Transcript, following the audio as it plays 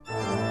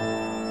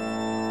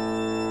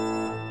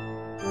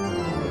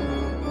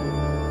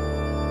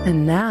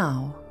And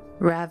now,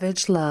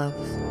 Ravage Love.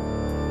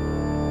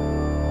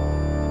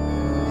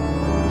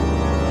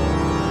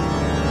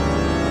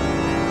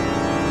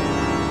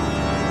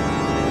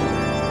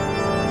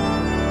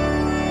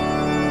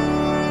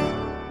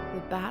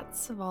 The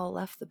bats have all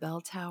left the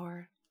bell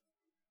tower.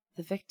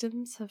 The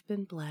victims have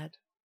been bled.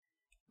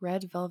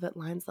 Red velvet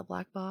lines the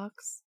black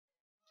box.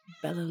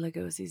 Bela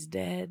Lugosi's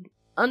dead.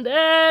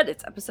 Undead!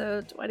 It's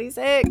episode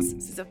 26,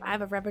 season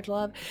 5 of Ravage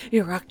Love,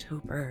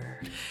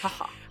 Eroctober. Ha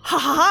ha. Ha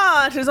ha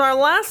ha! It is our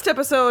last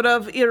episode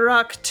of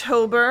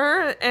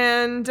Eroctober,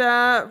 and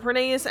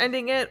Renee is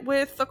ending it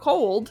with a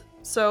cold.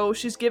 So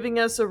she's giving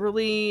us a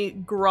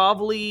really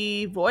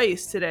grovelly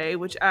voice today,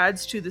 which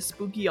adds to the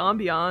spooky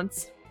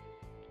ambiance.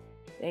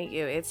 Thank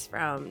you. It's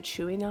from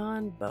Chewing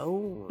on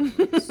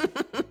Bones.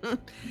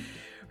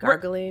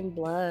 Gargling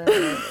blood.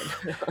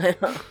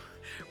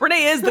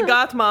 Renee is the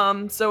goth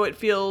mom, so it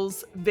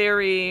feels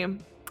very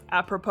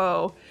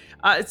apropos.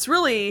 It's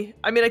really,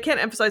 I mean, I can't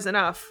emphasize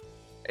enough.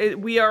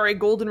 We are a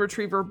golden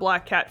retriever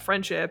black cat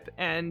friendship,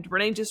 and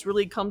Renee just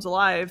really comes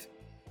alive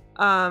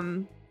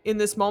in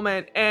this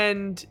moment.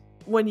 And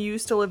when you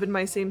used to live in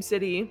my same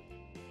city,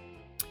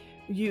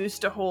 you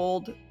used to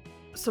hold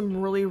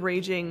some really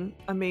raging,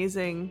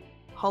 amazing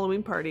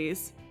Halloween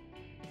parties.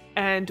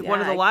 And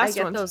one of the last I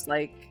get ones, those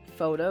like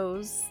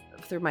photos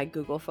through my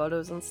Google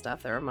Photos and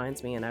stuff that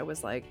reminds me, and I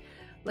was like,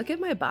 look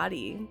at my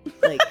body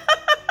like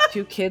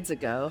 2 kids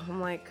ago. I'm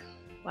like,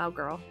 wow,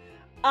 girl.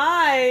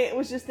 I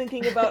was just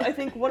thinking about, I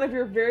think one of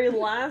your very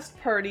last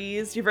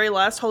parties, your very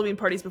last Halloween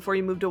parties before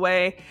you moved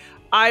away,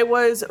 I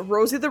was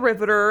Rosie the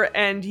Riveter,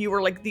 and you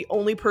were like the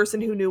only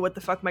person who knew what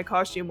the fuck my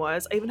costume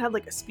was. I even had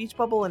like a speech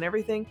bubble and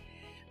everything.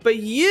 But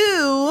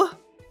you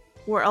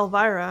were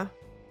Elvira,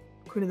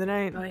 Queen of the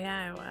Night. Oh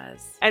yeah, I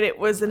was. And it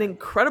was an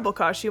incredible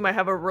costume. I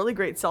have a really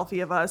great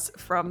selfie of us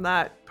from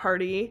that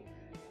party.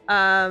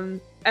 And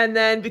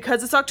then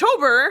because it's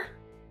October,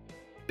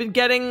 been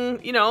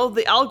getting, you know,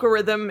 the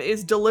algorithm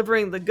is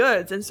delivering the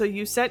goods. And so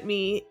you sent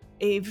me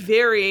a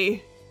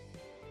very,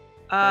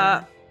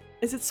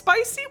 is it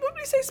spicy? Would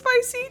we say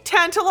spicy?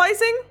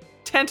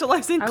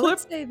 Tantalizing I clip? would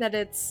say that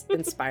it's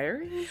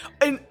inspiring.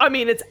 And I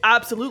mean, it's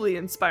absolutely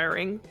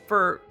inspiring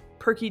for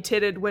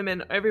perky-titted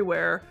women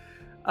everywhere.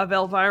 Of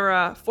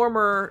Elvira,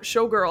 former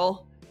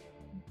showgirl,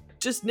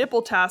 just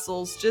nipple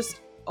tassels,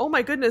 just, oh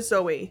my goodness,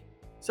 Zoe.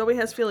 Zoe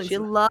has feelings. She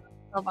loves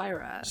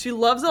Elvira. She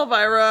loves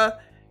Elvira.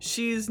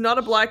 She's not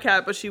a black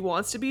cat, but she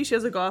wants to be. She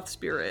has a goth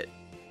spirit.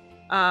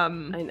 I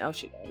know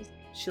she does.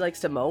 She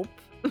likes to mope.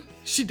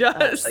 She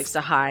does. She likes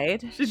to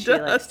hide. She likes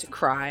does. to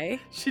cry.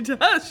 She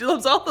does. She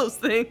loves all those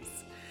things.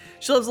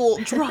 She loves a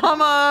little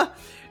drama.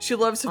 She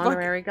loves to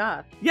honorary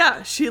goth.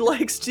 Yeah, she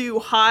likes to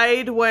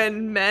hide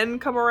when men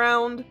come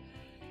around.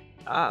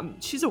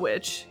 She's a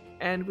witch,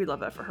 and we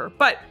love that for her.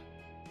 But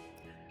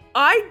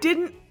I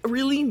didn't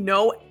really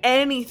know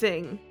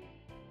anything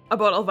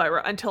about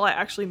Elvira until I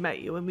actually met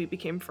you and we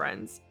became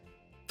friends.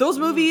 Those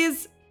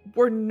movies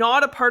were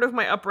not a part of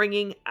my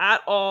upbringing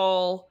at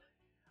all.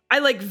 I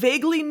like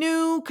vaguely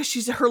knew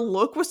because her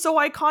look was so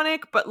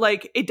iconic, but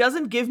like it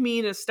doesn't give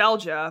me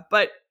nostalgia,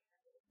 but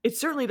it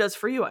certainly does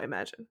for you, I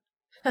imagine.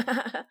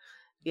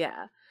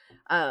 Yeah.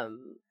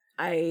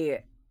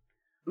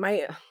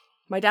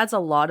 My dad's a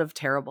lot of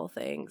terrible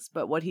things,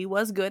 but what he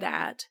was good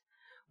at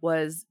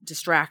was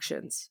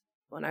distractions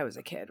when I was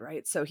a kid,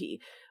 right? So he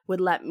would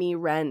let me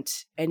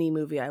rent any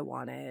movie I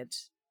wanted.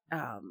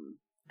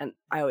 And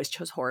I always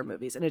chose horror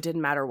movies, and it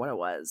didn't matter what it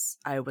was.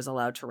 I was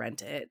allowed to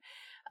rent it.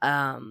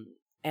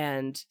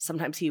 And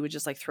sometimes he would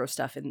just like throw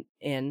stuff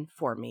in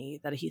for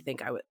me that he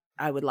think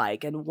I would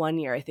like. And one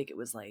year, I think it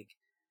was like,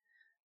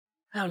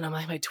 I don't know,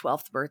 like my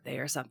 12th birthday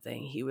or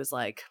something. He was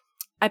like,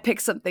 I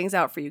picked some things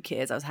out for you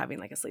kids. I was having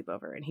like a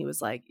sleepover, and he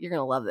was like, "You're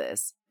gonna love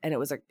this." And it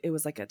was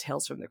like a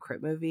Tales from the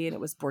Crypt movie, and it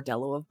was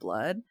Bordello of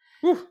Blood.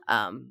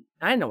 I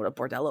didn't know what a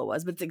bordello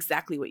was, but it's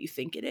exactly what you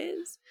think it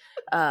is.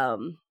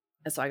 And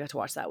so I got to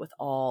watch that with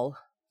all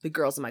the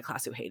girls in my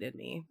class who hated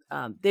me.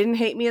 They didn't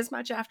hate me as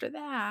much after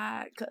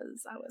that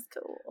because I was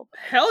cool.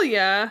 Hell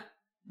yeah!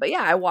 But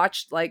yeah, I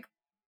watched like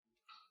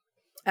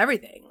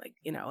everything, like,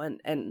 you know,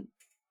 and.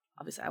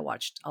 Obviously, I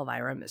watched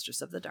Elvira,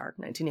 Mistress of the Dark,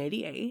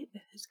 1988.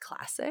 It's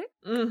classic.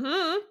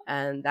 Mm-hmm.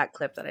 And that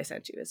clip that I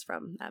sent you is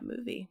from that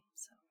movie.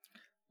 So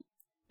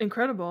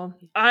incredible.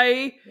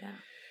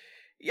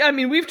 Yeah, I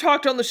mean, we've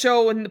talked on the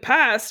show in the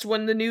past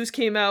when the news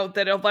came out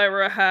that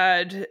Elvira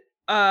had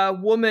a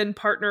woman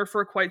partner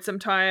for quite some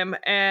time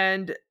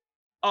and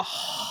a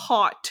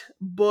hot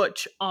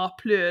butch en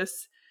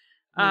plus.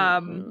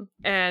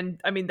 And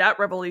I mean, that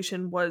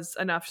revelation was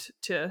enough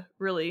to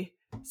really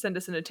send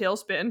us in a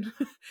tailspin.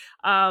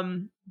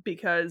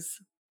 Because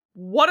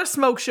what a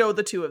smoke show,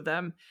 the two of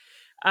them.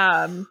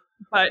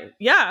 But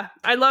yeah,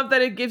 I love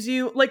that it gives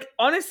you, like,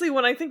 honestly,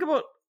 when I think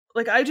about,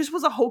 like, I just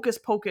was a hocus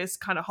pocus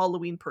kind of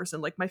Halloween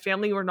person. Like, my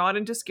family were not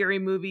into scary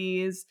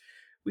movies.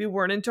 We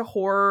weren't into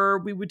horror.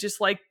 We would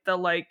just like the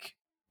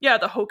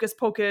hocus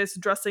pocus,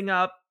 dressing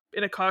up,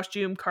 in a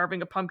costume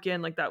carving a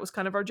pumpkin. Like, that was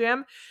kind of our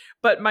jam.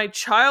 But my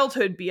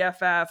childhood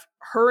BFF,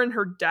 her and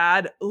her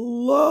dad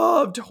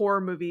loved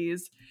horror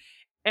movies.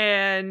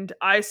 And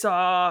I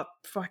saw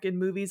fucking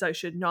movies I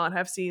should not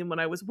have seen when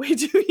I was way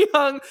too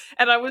young.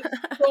 And I was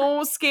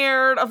so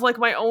scared of like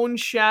my own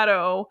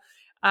shadow.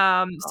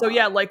 So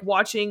yeah, like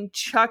watching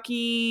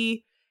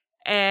Chucky,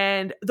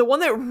 and the one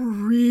that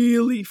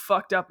really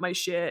fucked up my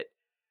shit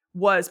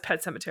was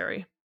Pet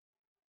Sematary.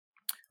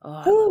 Oh,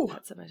 I love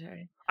Pet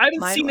Sematary. I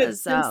haven't seen it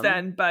since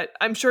then, but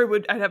I'm sure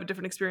I'd have a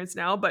different experience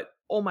now. But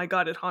oh my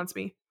God, it haunts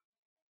me.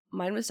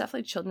 Mine was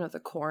definitely Children of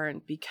the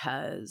Corn,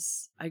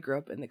 because I grew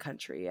up in the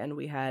country and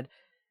we had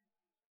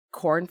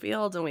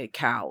cornfields and we had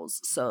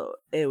cows. So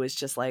it was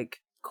just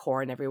like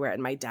corn everywhere.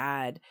 And my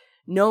dad,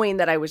 knowing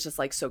that I was just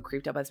like so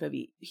creeped out by this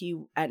movie,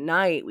 at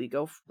night we'd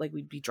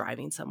be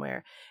driving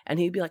somewhere and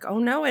he'd be like, oh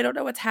no, I don't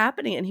know what's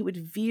happening. And he would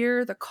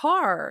veer the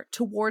car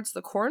towards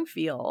the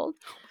cornfield.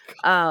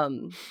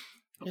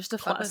 Just a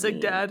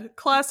classic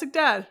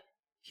dad.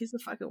 He's the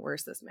fucking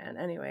worst, this man.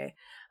 Anyway.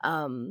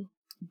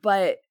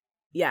 But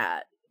yeah,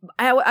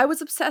 I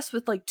was obsessed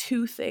with like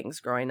two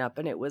things growing up,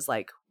 and it was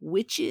like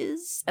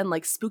witches and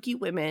like spooky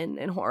women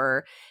and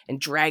horror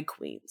and drag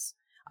queens.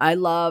 I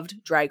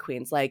loved drag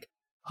queens. Like,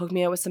 hook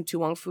me up with some Tu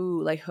Wong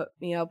Fu, like hook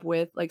me up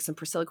with like some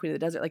Priscilla Queen of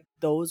the Desert. Like,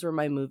 those were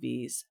my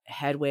movies.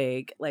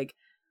 Hedwig, like,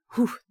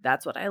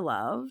 that's what I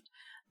loved.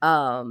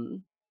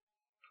 And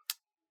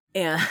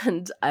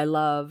I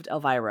loved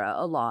Elvira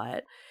a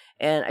lot.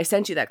 And I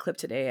sent you that clip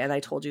today, and I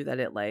told you that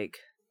it like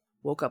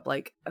woke up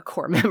like a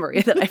core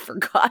memory that I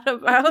forgot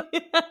about.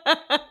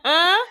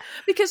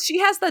 Because she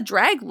has the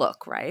drag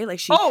look, right? Like,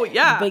 she's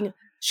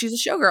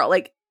a showgirl.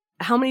 Like,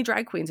 how many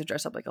drag queens have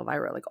dressed up like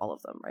Elvira? Like, all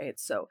of them, right?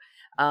 So,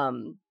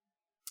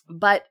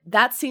 but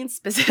that scene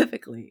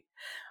specifically,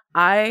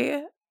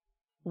 I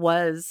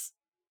was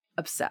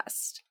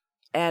obsessed.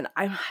 And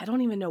I don't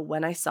even know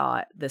when I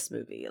saw this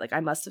movie. Like, I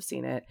must have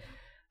seen it.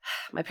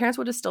 My parents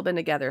would have still been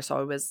together, so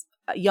I was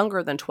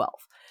younger than 12.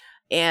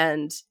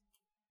 And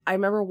I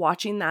remember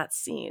watching that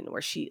scene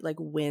where she like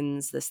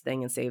wins this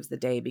thing and saves the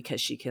day because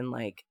she can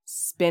like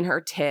spin her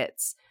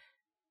tits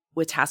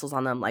with tassels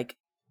on them like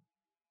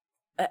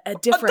a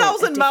different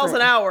 1,000 miles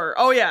an hour.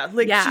 Oh yeah,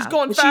 like she's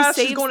going fast.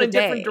 She's going in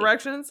different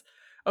directions.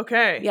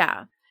 Okay.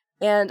 Yeah,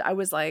 and I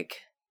was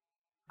like,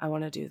 I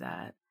want to do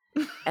that,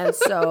 and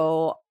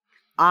so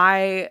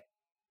I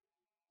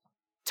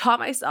taught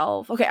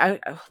myself. Okay,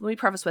 let me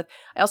preface with,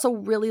 I also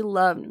really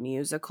loved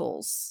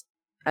musicals.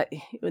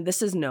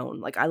 This is known.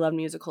 Like, I love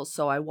musicals,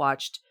 so I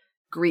watched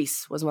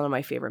Grease. Was one of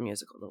my favorite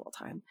musicals of all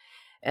time.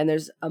 And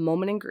there's a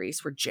moment in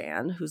Grease where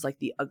Jan, who's like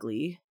the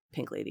ugly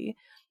pink lady,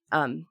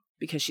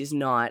 because she's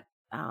not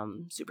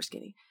super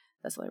skinny.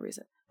 That's the only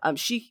reason.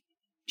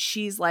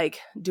 She's like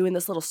doing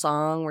this little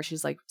song where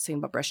she's like singing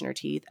about brushing her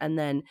teeth, and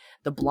then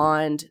the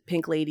blonde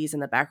pink lady's in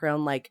the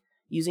background, like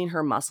using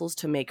her muscles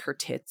to make her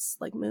tits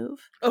like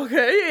move.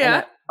 Okay,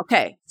 yeah.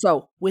 Okay,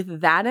 so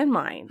with that in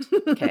mind,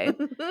 okay,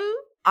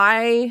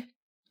 I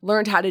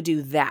learned how to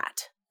do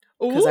that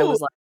because I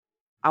was like,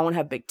 I want to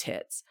have big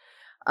tits.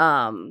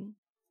 And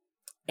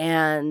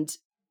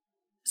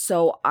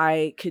so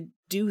I could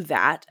do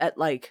that at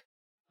like,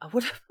 I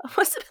must have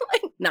been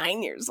like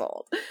 9 years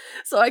old.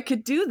 So I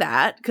could do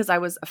that because I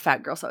was a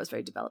fat girl, so I was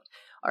very developed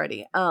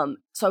already.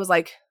 So I was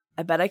like,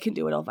 I bet I can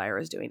do what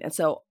Elvira is doing. And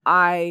so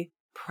I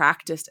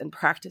practiced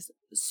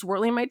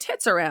swirling my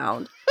tits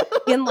around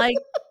in like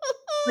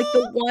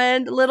the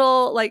one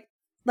little like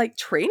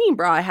training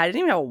bra I had. I didn't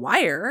even have a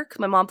wire because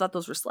my mom thought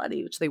those were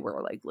slutty, which they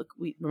were. Like, look,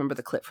 we remember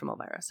the clip from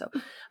Elvira. So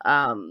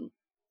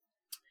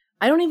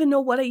I don't even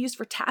know what I used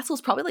for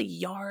tassels. Probably like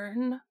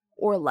yarn,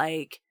 or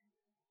like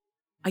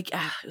it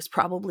was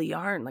probably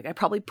yarn. Like, I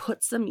probably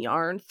put some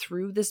yarn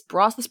through this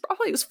bra. This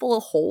probably was full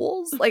of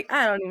holes. Like,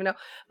 I don't even know.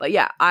 But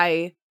yeah,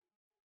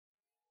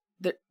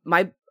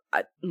 my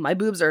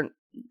boobs are,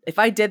 if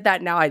I did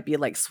that now, I'd be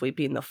like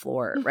sweeping the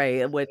floor, right?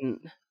 It would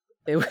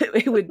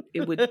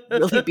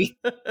really be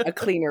a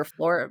cleaner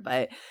floor.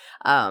 But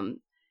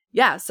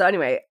yeah, so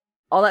anyway,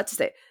 all that to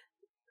say,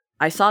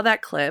 I saw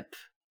that clip.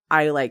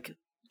 I like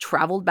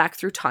traveled back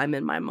through time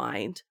in my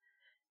mind,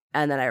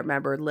 and then I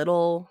remembered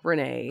little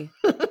Renee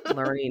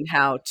learning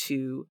how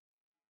to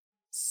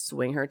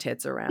swing her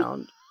tits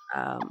around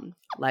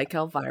like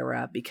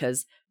Elvira,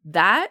 because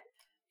that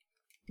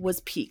was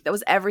peak. That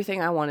was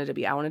everything I wanted to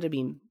be. I wanted to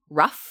be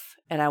rough,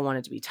 and I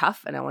wanted to be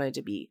tough, and I wanted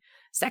to be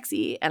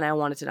sexy, and I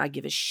wanted to not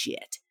give a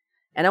shit,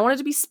 and I wanted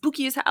to be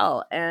spooky as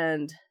hell.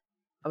 And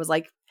I was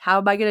like, how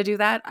am I going to do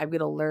that? I'm going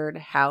to learn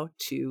how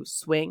to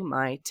swing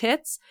my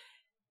tits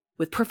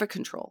with perfect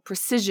control,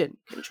 precision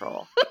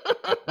control.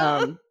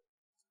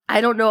 I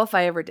don't know if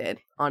I ever did,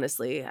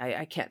 honestly.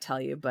 I can't tell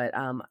you, but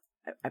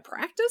I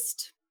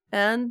practiced,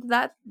 and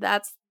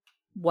that's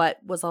what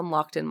was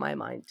unlocked in my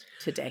mind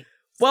today.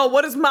 Well,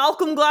 what does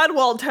Malcolm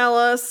Gladwell tell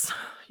us?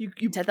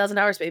 You 10,000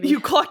 hours, baby. You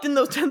clocked in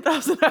those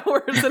 10,000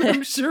 hours, and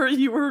I'm sure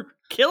you were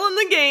killing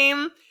the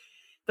game.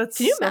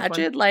 Can you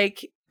imagine,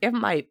 like, if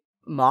my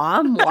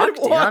mom walked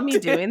in on me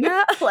doing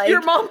that? Like,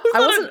 your mom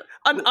was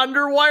an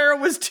underwire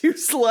was too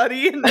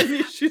slutty, and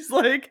then she's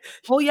like,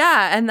 oh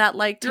yeah, and that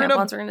like You're in a-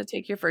 tampons are going to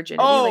take your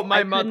virginity. Oh, like, my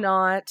I mother- could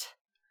not.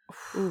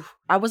 Oof.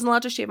 I wasn't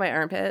allowed to shave my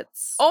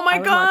armpits. oh my I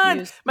wasn't allowed to god,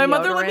 use my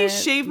mother let me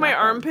deodorant, shave my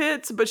nothing.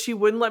 armpits, but she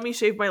wouldn't let me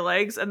shave my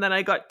legs. And then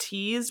I got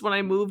teased when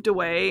I moved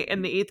away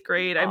in the 8th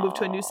grade. I moved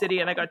to a new city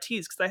and I got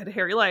teased because I had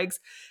hairy legs,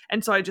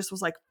 and so I just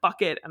was like,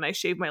 fuck it, and I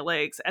shaved my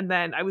legs. And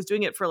then I was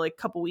doing it for like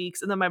a couple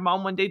weeks, and then my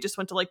mom one day just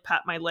went to like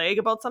pat my leg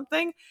about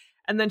something,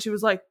 and then she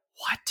was like,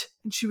 what?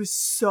 And she was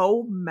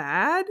so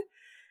mad.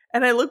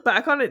 And I look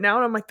back on it now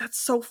and I'm like, that's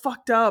so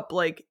fucked up.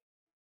 Like,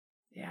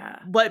 Yeah.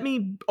 let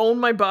me own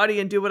my body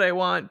and do what I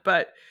want.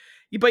 But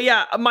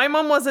yeah, my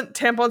mom wasn't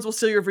tampons will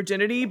steal your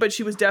virginity, but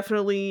she was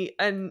definitely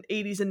an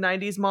 80s and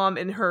 90s mom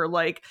in her,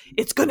 like,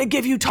 it's gonna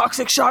give you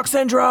toxic shock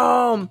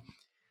syndrome.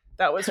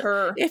 That was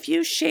her. If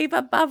you shave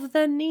above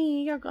the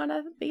knee, you're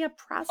gonna be a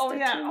prostitute. Oh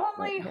yeah,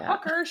 only Yeah.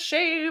 hookers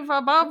shave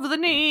above the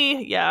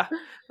knee. Yeah,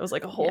 it was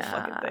like a whole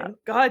fucking thing.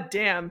 God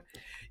damn,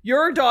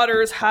 your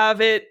daughters have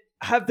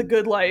the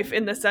good life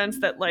in the sense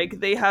that like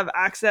they have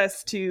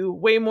access to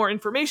way more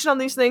information on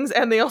these things,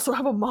 and they also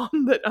have a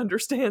mom that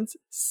understands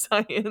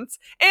science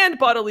and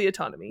bodily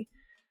autonomy.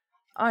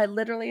 I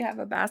literally have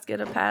a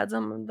basket of pads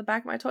on the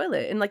back of my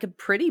toilet, in like a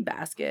pretty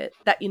basket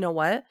that, you know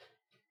what,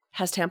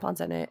 has tampons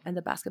in it, and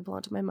the basket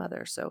belonged to my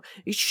mother. So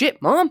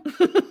shit, Mom.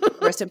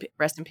 Rest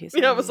in peace.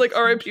 Yeah, I was like,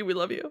 R.I.P. We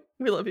love you.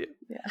 We love you.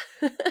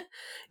 Yeah.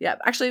 Yeah.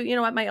 Actually, you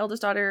know what? My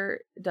eldest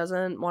daughter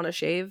doesn't want to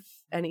shave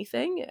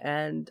anything,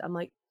 and I'm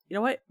like, you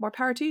know what? More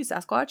power to you,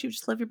 Sasquatch. You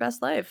just live your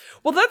best life.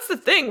 Well, that's the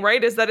thing,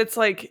 right? Is that it's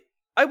like,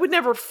 I would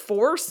never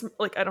force,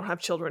 like, I don't have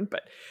children,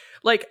 but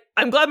like,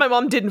 I'm glad my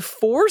mom didn't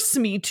force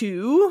me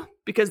to,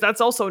 because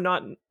that's also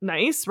not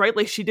nice, right?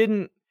 Like, she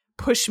didn't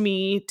push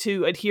me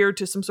to adhere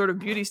to some sort of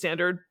beauty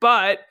standard,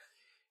 but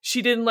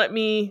she didn't let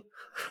me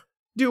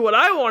do what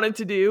I wanted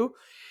to do.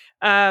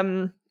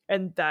 And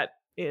that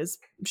is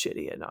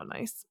shitty and not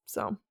nice.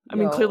 So, I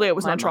mean, clearly I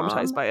was not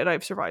traumatized by it.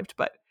 I've survived,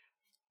 but.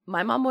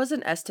 My mom was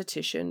an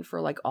esthetician for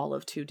like all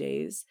of 2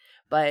 days,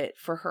 but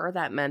for her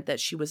that meant that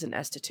she was an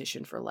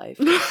esthetician for life.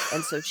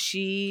 And so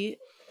she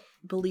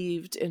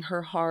believed in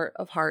her heart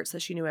of hearts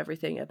that she knew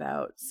everything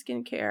about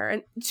skincare.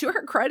 And to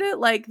her credit,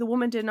 like, the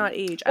woman did not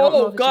age. I don't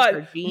know if it's just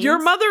her genes.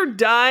 Your mother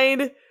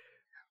died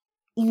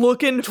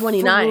looking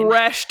 29.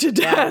 fresh to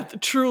death. Yeah.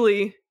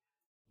 Truly.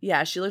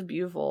 Yeah, she looked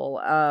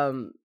beautiful.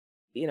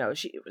 You know,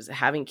 she was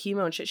having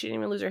chemo and shit. She didn't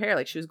even lose her hair.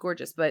 Like, she was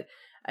gorgeous, but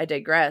I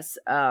digress.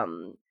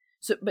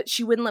 So, but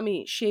she wouldn't let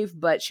me shave,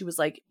 but she was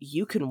like,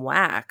 you can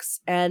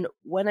wax. And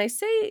when I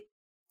say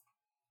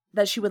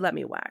that she would let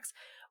me wax,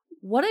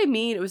 what I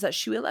mean was that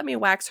she would let me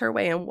wax her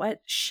way. And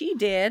what she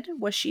did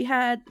was she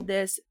had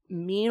this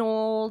mean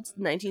old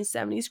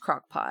 1970s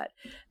crock pot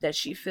that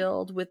she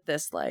filled with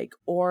this like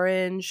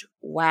orange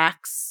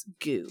wax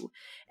goo.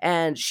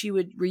 And she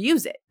would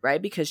reuse it,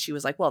 right? Because she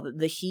was like, well,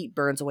 the heat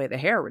burns away the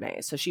hair,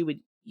 Renee. So she would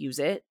use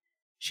it.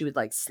 She would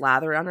like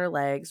slather it on her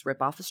legs,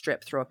 rip off a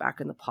strip, throw it back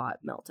in the pot,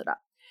 melt it up.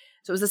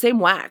 So it was the same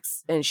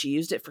wax, and she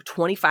used it for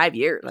 25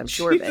 years, I'm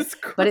sure of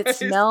it. Christ. But it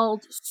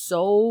smelled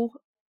so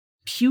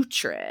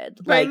putrid.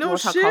 Like, no we'll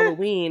talk shit.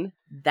 Halloween,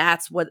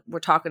 that's what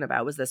we're talking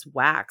about, was this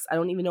wax. I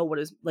don't even know what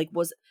it was, like,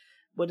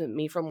 wasn't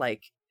me from,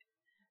 like,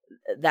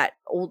 that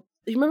old,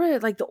 you remember,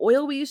 like, the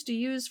oil we used to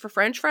use for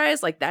French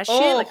fries? Like, that shit?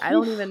 Oh. Like, I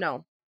don't even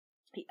know.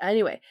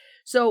 Anyway,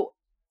 so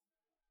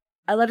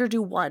I let her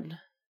do one.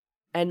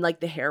 And, like,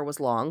 the hair was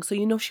long. So,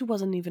 you know, she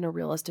wasn't even a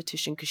real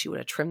esthetician because she would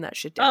have trimmed that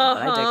shit down.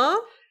 But I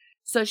did.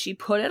 So she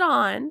put it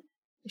on,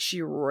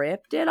 she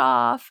ripped it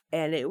off,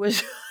 and it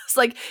was just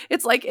like,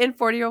 it's like in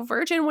 40-Year-Old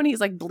Virgin when he's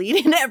like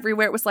bleeding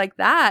everywhere. It was like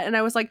that. And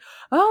I was like,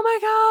 oh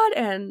my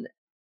God. And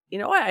you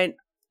know what?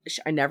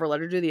 I never let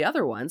her do the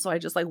other one. So I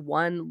just like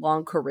one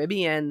long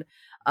Caribbean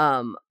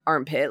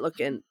armpit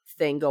looking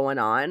thing going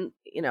on.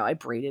 You know, I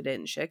braided it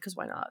and shit because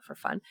why not, for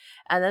fun.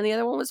 And then the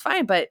other one was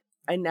fine, but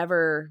I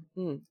never,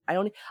 I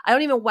don't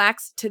even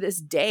wax to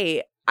this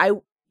day. I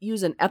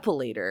use an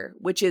epilator,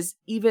 which is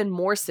even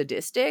more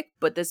sadistic,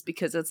 but this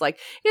because it's like,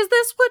 is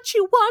this what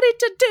you wanted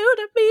to do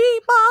to me,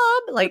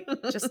 Mom? Like,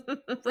 just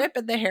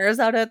ripping the hairs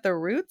out at the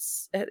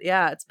roots.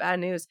 Yeah, it's bad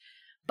news,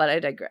 but I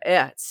digress.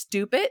 Yeah, it's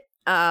stupid.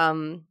 You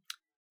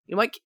know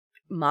what,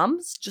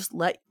 moms, just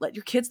let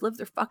your kids live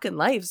their fucking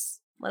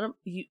lives. Let them,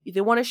 they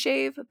want to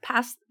shave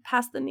past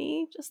the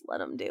knee, just let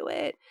them do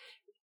it.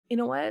 You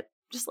know what?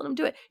 Just let them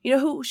do it. You know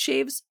who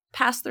shaves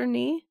past their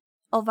knee?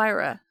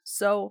 Elvira.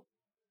 So,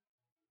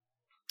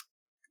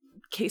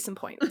 case in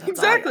point.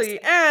 Exactly.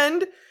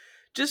 And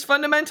just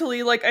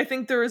fundamentally, like, I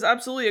think there is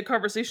absolutely a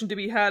conversation to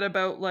be had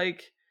about,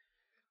 like,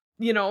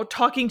 you know,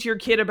 talking to your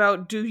kid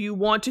about, do you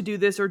want to do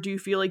this, or do you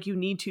feel like you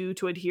need to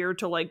adhere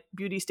to like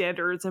beauty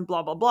standards and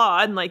blah, blah,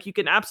 blah. And like, you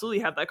can absolutely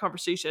have that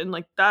conversation.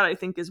 Like, that I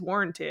think is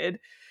warranted.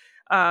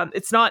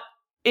 It's not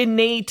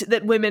innate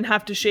that women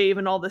have to shave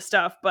and all this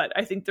stuff, but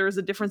I think there's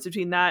a difference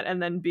between that and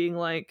then being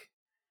like,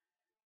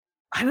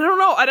 I don't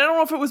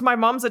know if it was my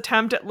mom's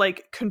attempt at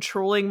like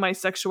controlling my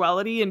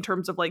sexuality in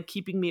terms of like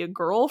keeping me a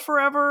girl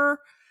forever.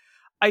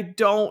 I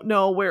don't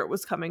know where it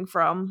was coming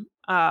from.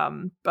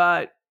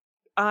 But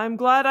I'm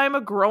glad I'm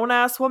a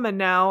grown-ass woman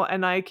now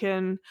and I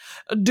can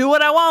do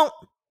what I want,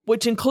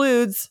 which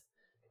includes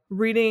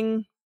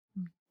reading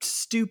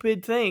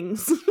stupid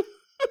things.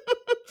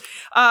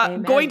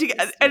 Amen, Going to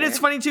sister. and it's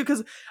funny too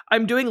because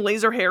I'm doing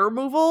laser hair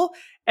removal,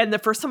 and the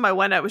first time I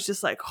went, I was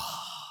just like,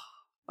 oh,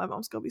 my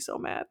mom's gonna be so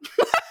mad.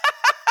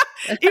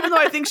 Even though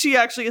I think she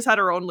actually has had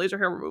her own laser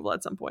hair removal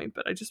at some point,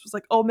 but I just was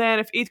like, oh man,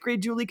 if 8th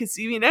grade Julie could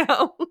see me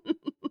now.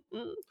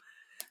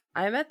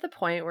 I'm at the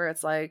point where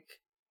it's like,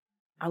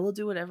 I will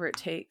do whatever it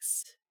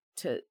takes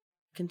to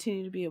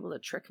continue to be able to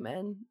trick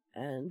men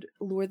and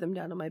lure them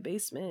down to my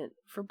basement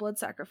for blood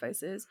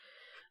sacrifices.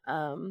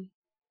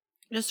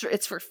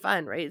 It's for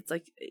fun, right? It's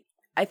like,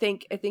 I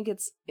think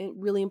it's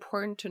really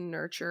important to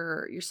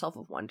nurture your self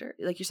of wonder,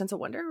 like your sense of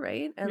wonder,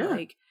 right? And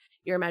like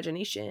your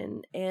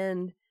imagination,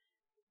 and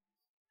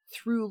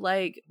through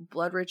like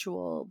blood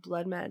ritual,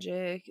 blood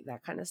magic,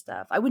 that kind of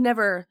stuff. I would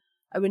never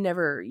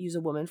use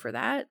a woman for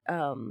that.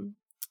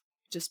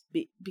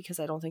 Because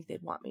I don't think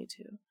they'd want me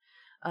to.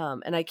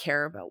 And I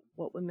care about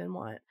what women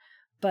want.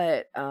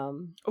 But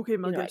okay,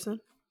 Mel Gibson.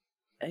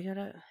 I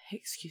gotta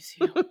excuse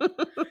you.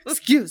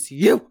 Excuse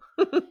you.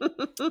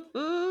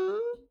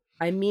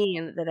 I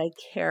mean that I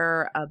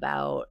care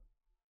about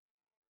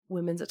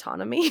women's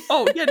autonomy.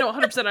 Oh, yeah, no,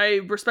 100%. I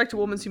respect a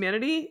woman's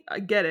humanity. I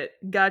get it.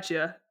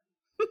 Gotcha.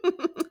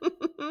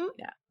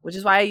 Yeah. Which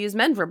is why I use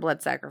men for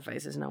blood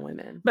sacrifices, not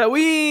women. But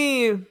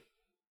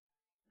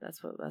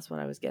That's what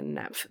I was getting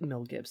at,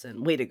 Mel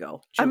Gibson. Way to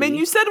go, Julie. I mean,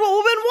 you said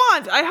what women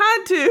want. I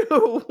had to.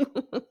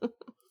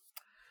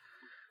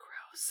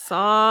 Gross.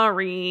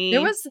 Sorry.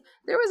 There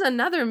was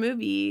another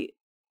movie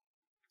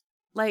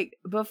like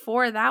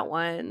before that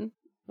one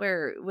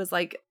where it was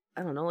like,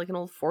 I don't know, like an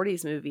old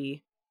 40s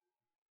movie.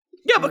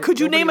 Yeah, but could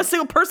you name a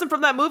single person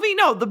from that movie?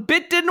 No, the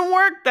bit didn't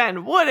work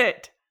then, would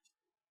it?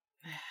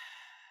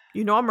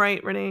 You know I'm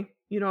right, Renee.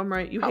 You know I'm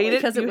right. You hate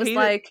it because it was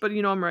like, but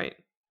you know I'm right.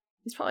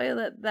 He's probably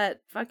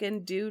that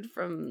fucking dude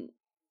from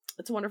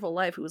It's a Wonderful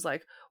Life who was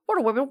like, "What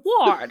do women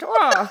want?"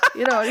 Oh,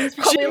 you know, he's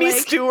probably Jimmy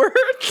like, Stewart.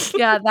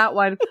 Yeah, that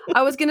one.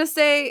 I was gonna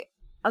say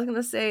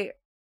the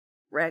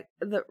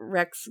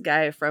Rex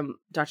guy from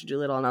Dr.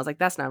 Dolittle, and I was like,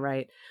 that's not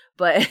right.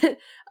 But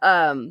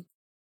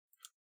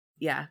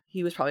yeah,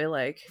 he was probably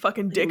like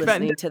fucking Dick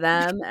listening Van to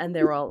them, and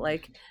they were all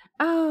like,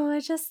 "Oh,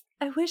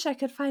 I wish I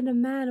could find a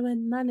man with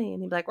money,"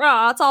 and he'd be like,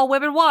 "Well, that's all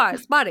women want,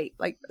 it's money."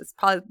 Like, it's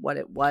probably what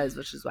it was,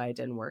 which is why it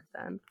didn't work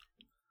then.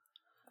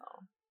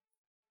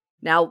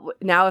 Now,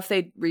 if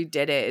they redid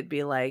it, it'd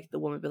be like the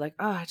woman would be like,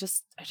 "Oh, I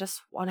just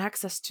want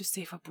access to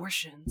safe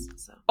abortions."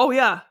 So. Oh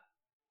yeah,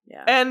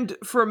 yeah, and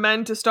for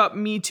men to stop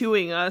Me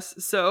Tooing us.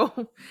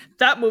 So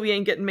that movie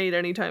ain't getting made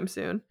anytime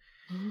soon.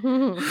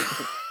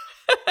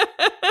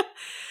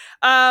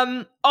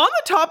 On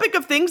the topic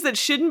of things that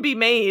shouldn't be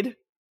made,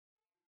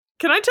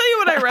 can I tell you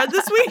what I read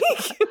this week?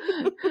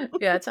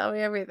 Yeah, tell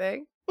me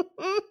everything.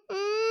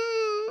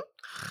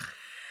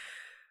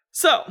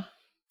 So.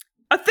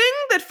 A thing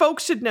that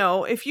folks should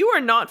know, if you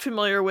are not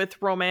familiar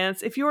with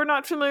romance, if you are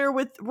not familiar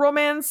with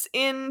romance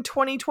in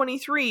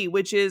 2023,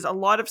 which is a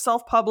lot of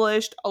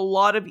self-published, a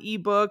lot of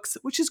ebooks,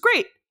 which is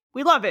great.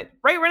 We love it.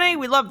 Right, Renee?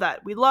 We love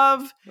that. We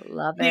love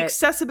the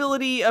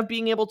accessibility of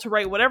being able to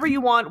write whatever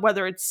you want,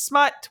 whether it's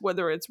smut,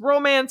 whether it's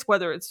romance,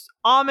 whether it's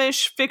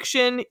Amish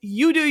fiction.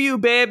 You do you,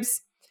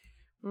 babes.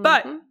 Mm-hmm.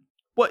 But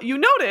what you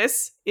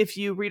notice, if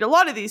you read a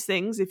lot of these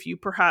things, if you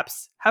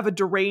perhaps have a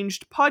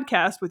deranged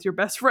podcast with your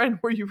best friend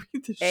where you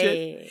read this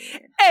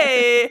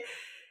shit,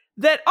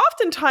 that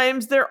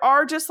oftentimes there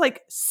are just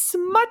like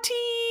smutty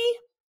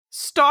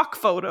stock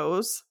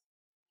photos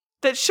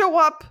that show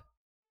up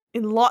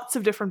in lots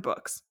of different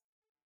books.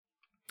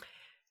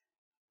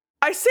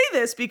 I say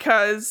this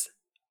because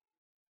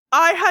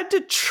I had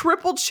to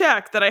triple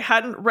check that I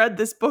hadn't read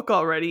this book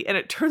already, and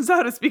it turns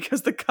out it's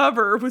because the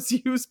cover was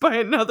used by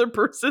another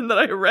person that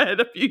I read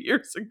a few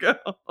years ago.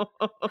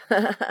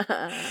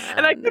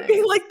 And I could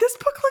be like, this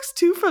book looks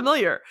too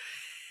familiar.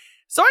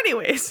 So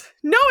anyways,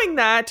 knowing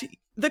that,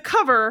 the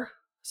cover,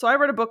 so I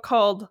read a book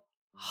called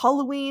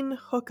Halloween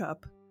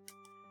Hookup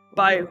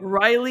by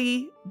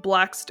Riley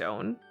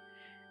Blackstone.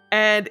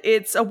 And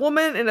it's a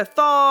woman in a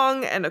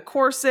thong and a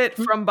corset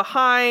from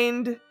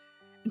behind.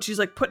 And she's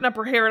like putting up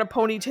her hair in a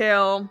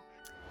ponytail.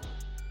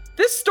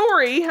 This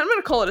story, I'm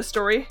going to call it a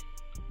story.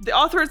 The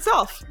author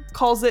itself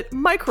calls it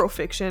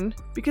microfiction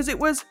because it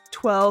was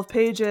 12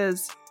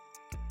 pages.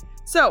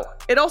 So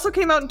it also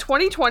came out in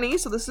 2020,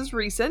 so this is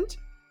recent.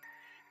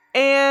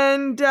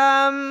 And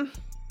I'm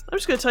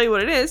just going to tell you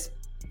what it is.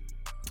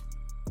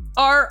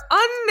 Our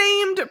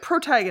unnamed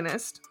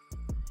protagonist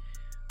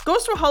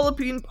goes to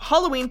a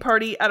Halloween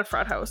party at a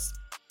frat house.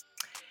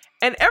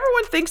 And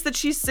everyone thinks that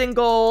she's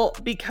single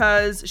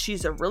because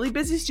she's a really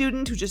busy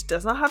student who just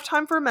does not have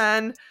time for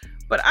men.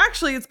 But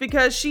actually, it's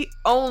because she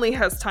only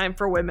has time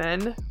for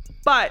women.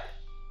 But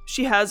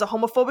she has a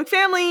homophobic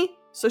family,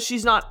 so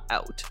she's not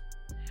out.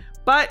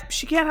 But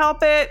she can't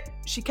help it.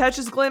 She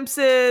catches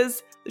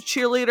glimpses, the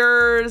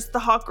cheerleaders, the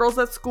hot girls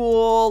at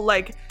school.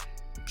 Like,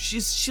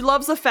 she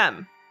loves a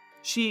femme.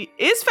 She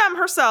is femme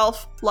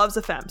herself, loves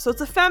a femme. So it's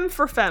a femme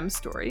for femme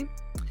story.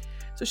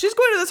 So she's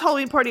going to this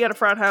Halloween party at a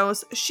frat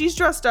house. She's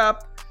dressed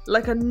up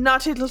like a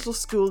naughty little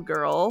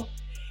schoolgirl.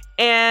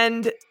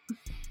 And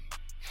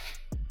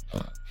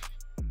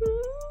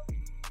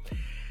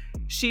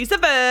she's a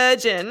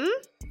virgin.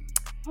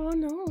 Oh,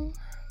 no.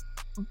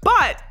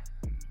 But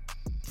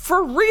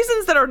for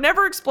reasons that are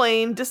never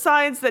explained,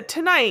 decides that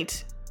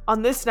tonight,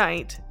 on this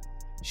night,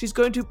 she's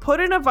going to put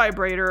in a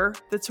vibrator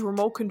that's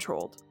remote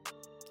controlled.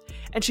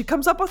 And she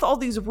comes up with all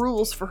these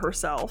rules for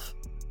herself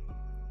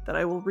that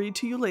I will read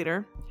to you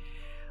later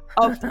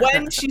of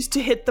when she's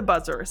to hit the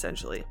buzzer,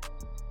 essentially.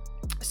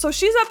 So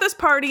she's at this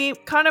party,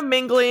 kind of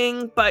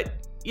mingling,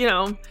 but, you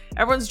know,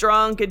 everyone's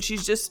drunk and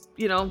she's just,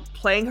 you know,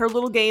 playing her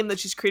little game that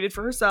she's created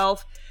for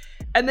herself.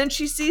 And then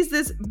she sees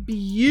this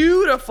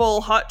beautiful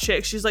hot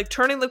chick. She's like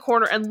turning the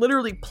corner and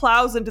literally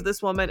plows into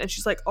this woman. And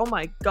she's like, oh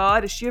my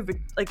God, is she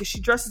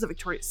dressed as a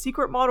Victoria's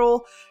Secret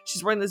model?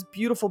 She's wearing this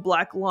beautiful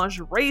black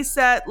lingerie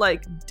set.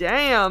 Like,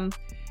 damn.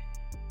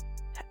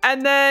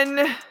 And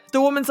then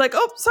the woman's like,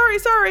 oh,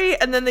 sorry.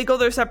 And then they go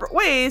their separate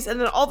ways. And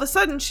then all of a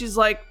sudden she's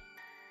like,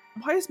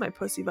 why is my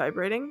pussy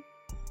vibrating?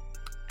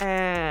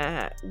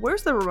 And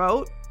where's the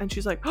remote? And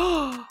she's like,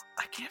 oh,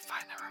 I can't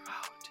find the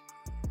remote.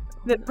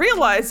 Then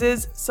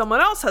realizes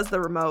someone else has the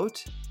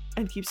remote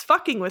and keeps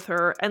fucking with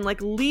her and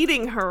like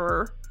leading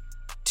her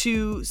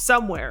to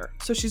somewhere.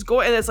 So she's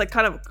going, and it's like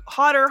kind of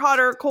hotter,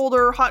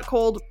 colder, hot,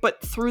 cold,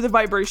 but through the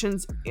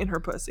vibrations in her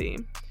pussy.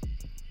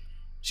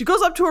 She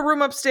goes up to a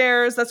room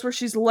upstairs. That's where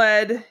she's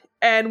led.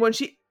 And when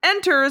she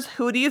enters,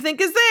 who do you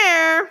think is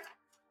there?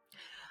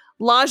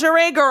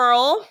 Lingerie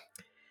girl.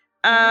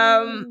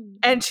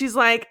 And she's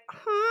like,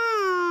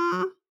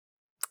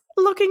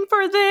 looking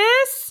for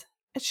this?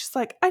 And she's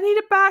like, I need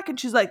it back. And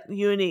she's like,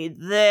 you need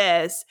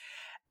this.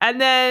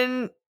 And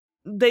then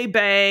they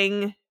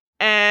bang.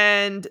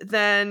 And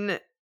then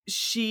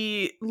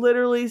she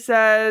literally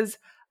says,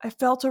 I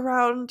felt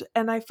around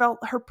and I felt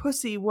her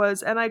pussy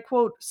was, and I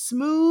quote,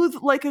 smooth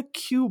like a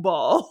cue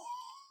ball.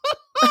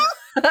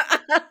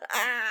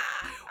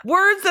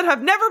 Words that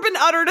have never been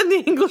uttered in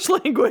the English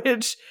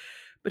language.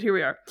 But here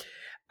we are.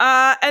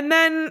 And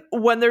then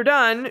when they're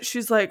done,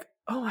 she's like,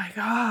 oh my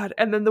God.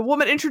 And then the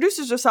woman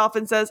introduces herself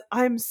and says,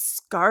 I'm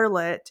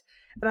Scarlett.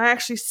 And I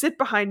actually sit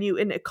behind you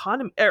in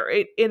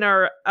in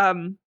our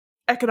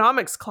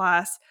economics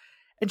class.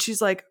 And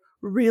she's like,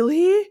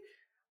 really?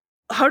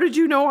 How did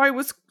you know I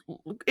was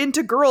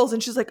into girls?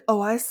 And she's like,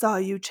 oh, I saw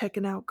you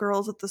checking out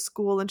girls at the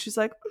school. And she's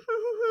like,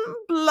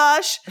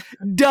 blush.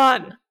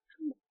 Done.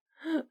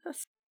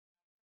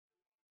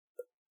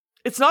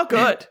 It's not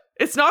good.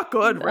 It's not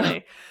good, no.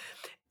 Renee.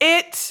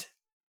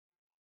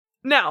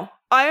 Now,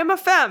 I am a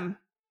femme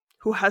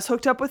who has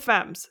hooked up with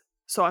femmes.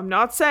 So I'm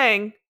not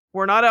saying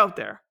we're not out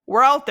there.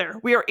 We're out there.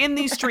 We are in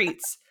these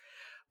streets.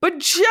 But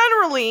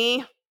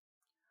generally,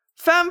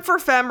 femme for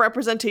femme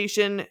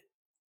representation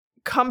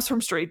comes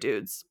from straight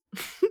dudes.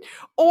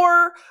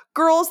 Or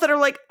girls that are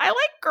like, I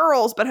like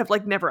girls, but have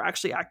like never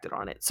actually acted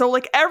on it. So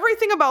like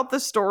everything about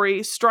this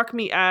story struck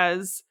me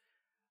as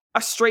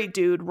a straight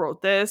dude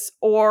wrote this,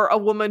 or a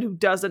woman who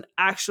doesn't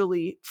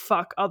actually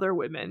fuck other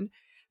women.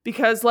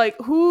 Because like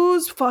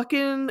who's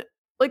a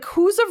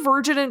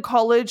virgin in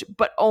college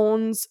but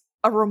owns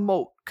a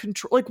remote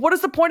control? Like, what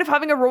is the point of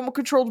having a remote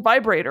controlled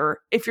vibrator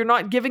if you're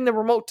not giving the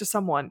remote to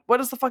someone?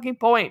 What is the fucking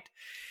point?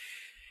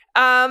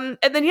 And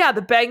then yeah,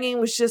 the banging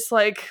was just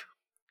like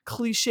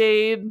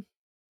cliched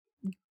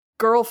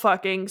girl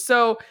fucking.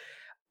 So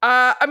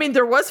I mean,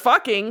 there was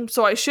fucking,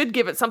 so I should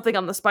give it something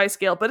on the spice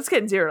scale, but it's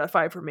getting 0 out of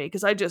 5 for me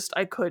because I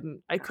could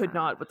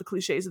not with the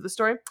cliches of the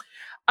story.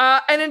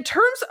 And in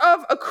terms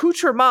of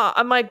accoutrement,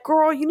 I'm like,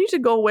 girl, you need to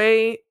go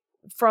away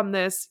from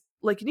this.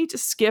 Like, you need to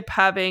skip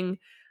having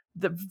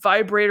the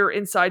vibrator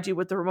inside you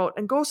with the remote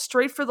and go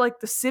straight for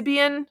like the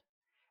Sybian,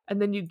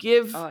 and then you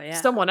give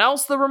someone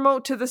else the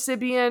remote to the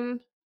Sybian.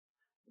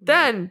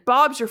 Then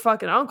Bob's your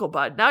fucking uncle,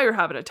 bud. Now you're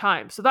having a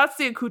time. So that's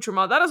the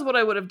accoutrement. That is what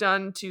I would have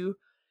done to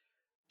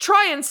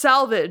try and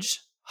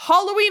salvage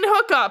Halloween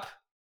Hookup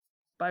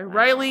by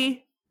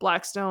Riley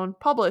Blackstone,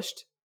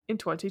 published in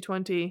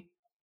 2020.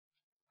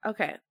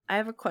 Okay, I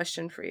have a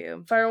question for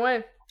you. Fire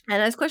away.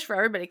 And it's a question for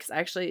everybody because I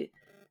actually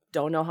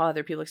don't know how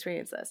other people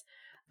experience this.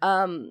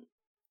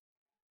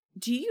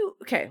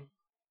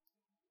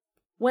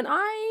 When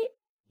I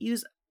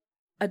use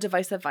a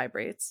device that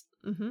vibrates,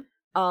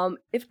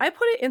 if I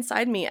put it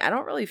inside me, I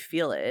don't really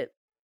feel it.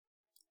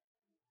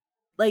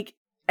 Like,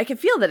 I can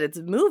feel that it's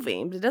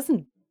moving, but it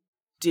doesn't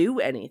do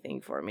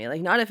anything for me.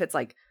 Like, not if it's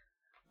like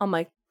on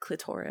my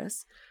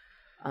clitoris.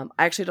 I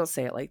actually don't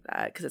say it like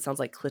that because it sounds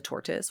like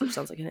clitortis, which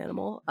sounds like an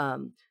animal.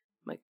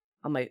 Like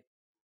on my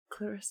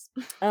clitoris.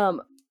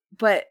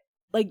 But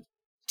like,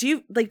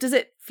 does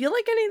it feel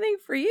like anything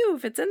for you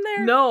if it's in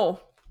there?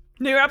 No,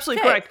 you're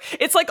absolutely correct.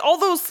 It's like all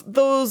those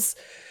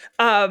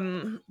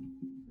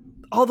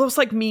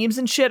like memes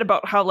and shit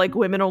about how like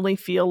women only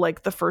feel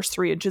like the first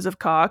 3 inches of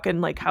cock and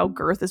like how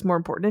girth is more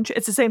important and shit.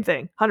 It's the same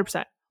thing,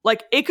 100%.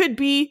 Like, it could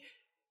be,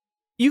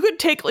 you could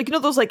take like, you know,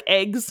 those like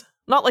eggs,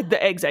 not like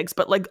the eggs,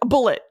 but like a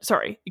bullet.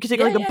 Sorry. You could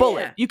take a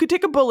bullet. Yeah. You could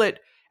take a bullet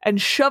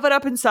and shove it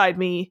up inside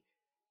me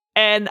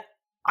and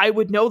I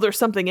would know there's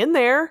something in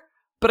there,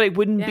 but it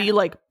wouldn't be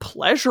like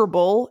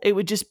pleasurable. It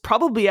would just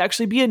probably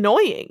actually be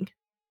annoying.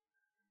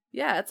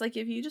 Yeah, it's like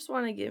if you just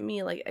want to give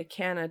me like a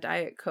can of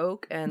Diet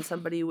Coke and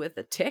somebody with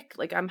a tick,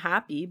 like I'm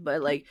happy.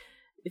 But like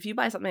if you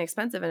buy something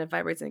expensive and it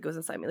vibrates and it goes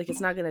inside me, like it's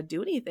not going to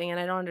do anything. And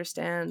I don't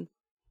understand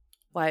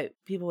why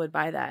people would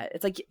buy that.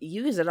 It's like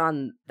use it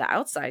on the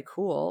outside,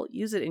 cool.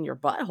 Use it in your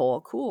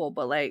butthole, cool.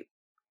 But like,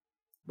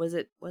 was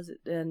it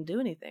didn't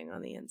do anything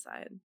on the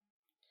inside?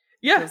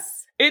 Yeah,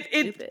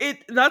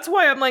 it that's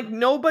why I'm like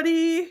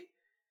nobody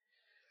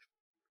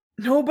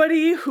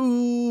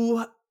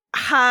who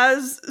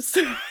has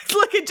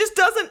like it just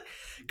doesn't,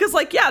 because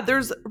like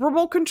there's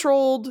remote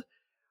controlled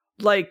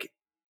like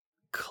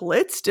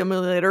clit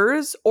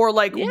stimulators or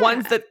like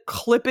ones that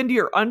clip into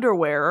your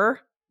underwear.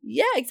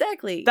 Yeah,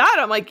 exactly. That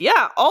I'm like,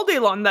 all day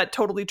long that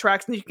totally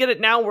tracks. And you can get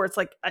it now where it's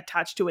like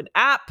attached to an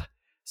app.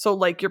 So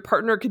like your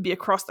partner could be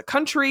across the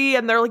country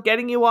and they're like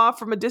getting you off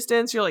from a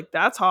distance. You're like,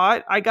 that's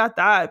hot. I got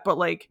that. But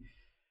like,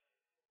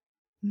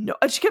 no,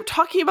 and she kept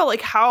talking about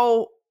like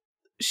how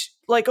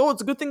like, oh,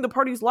 it's a good thing the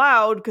party's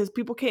loud because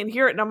people can't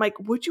hear it. And I'm like,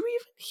 would you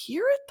even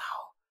hear it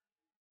though?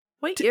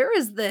 What year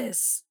is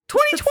this?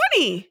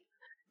 2020.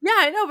 Yeah,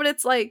 I know, but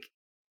it's like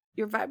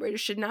your vibrator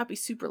should not be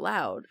super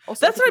loud.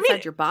 Also, that's what I mean.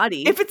 Inside your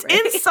body. If it's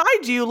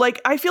inside you,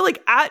 like I feel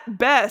like at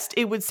best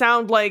it would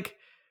sound like,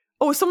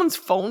 oh, someone's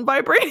phone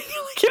vibrating.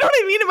 Like, you know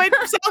what I mean? It might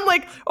sound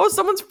like, oh,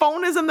 someone's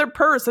phone is in their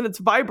purse and it's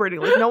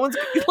vibrating. Like no one's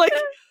like.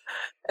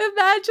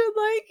 Imagine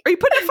like, are you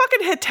putting a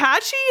fucking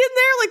Hitachi in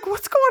there? Like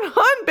what's going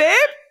on, babe?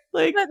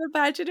 Like,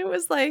 imagine it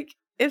was like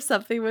if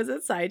something was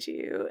inside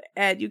you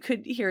and you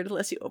couldn't hear it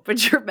unless you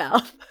opened your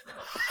mouth.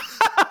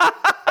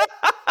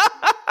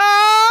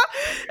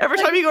 Every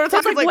time you go to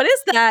talk, it's like, what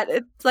is that?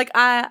 It's like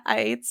I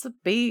ate some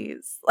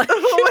bees. Like,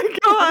 oh my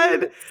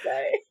god,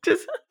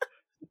 just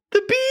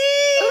the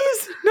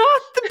bees,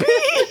 not the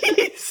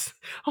bees.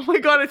 Oh my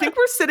god, I think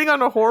we're sitting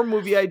on a horror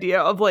movie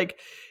idea of like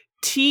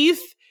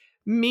Teeth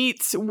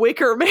meets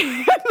Wicker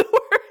Man,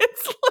 where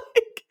it's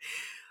like,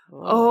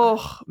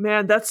 oh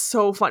man, that's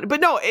so funny.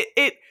 But no,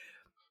 it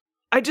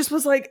I just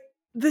was like,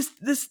 this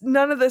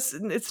none of this,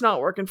 it's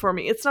not working for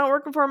me. It's not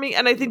working for me.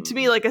 And I think to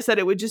me, like I said,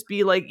 it would just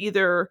be like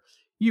either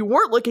you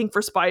weren't looking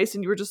for spice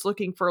and you were just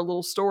looking for a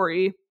little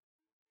story,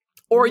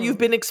 or you've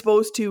been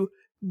exposed to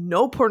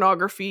no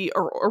pornography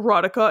or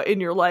erotica in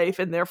your life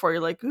and therefore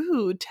you're like,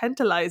 ooh,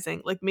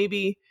 tantalizing. Like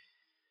maybe,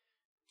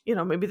 you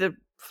know, maybe they're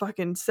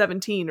fucking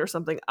 17 or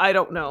something. I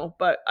don't know.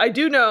 But I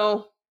do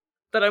know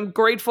that I'm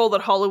grateful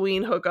that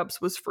Halloween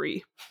Hookups was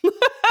free.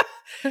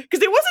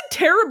 Because it wasn't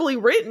terribly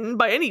written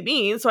by any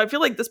means. So I feel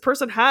like this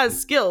person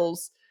has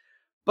skills.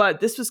 But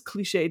this was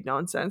cliched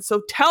nonsense.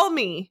 So tell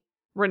me,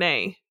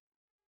 Renee.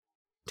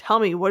 Tell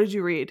me, what did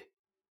you read?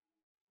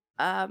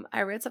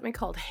 I read something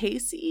called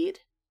Hayseed.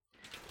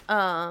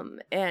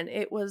 And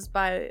it was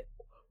by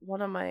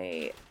one of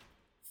my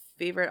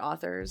favorite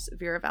authors,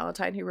 Vera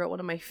Valentine, who wrote one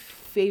of my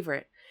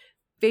favorite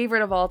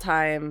of all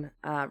time,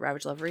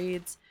 Ravage Love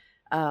reads.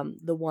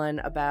 The one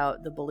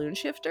about the balloon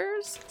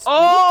shifters.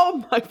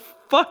 Oh my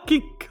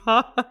fucking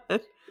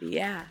god.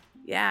 Yeah.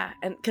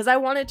 And because I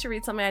wanted to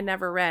read something I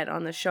never read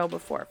on the show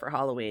before for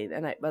Halloween,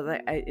 and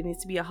it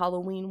needs to be a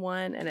Halloween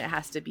one, and it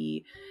has to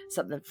be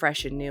something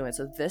fresh and new. And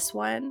so this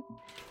one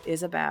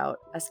is about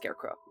a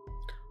scarecrow.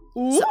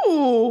 Ooh.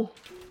 So,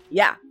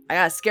 yeah, I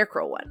got a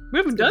scarecrow one. We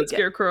haven't done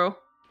Scarecrow.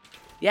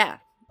 Yeah,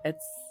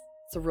 it's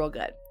real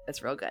good.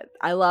 It's real good.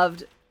 I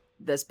loved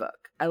this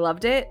book. I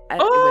loved it.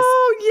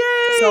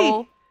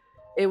 Yay!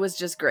 It was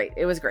just great.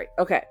 It was great.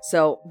 Okay,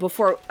 so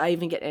before I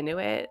even get into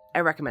it, I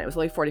recommend it. It was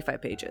only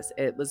 45 pages.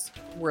 It was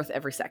worth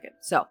every second.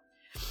 So,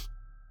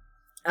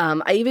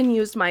 I even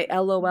used my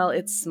LOL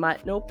It's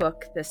Smut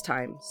notebook this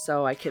time,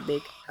 so I could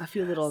make a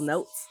few little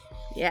notes.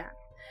 Yeah.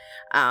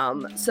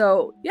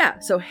 So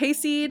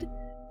Hayseed,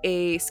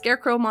 a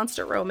Scarecrow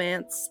monster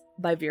romance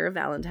by Vera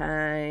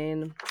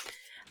Valentine.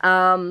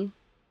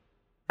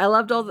 I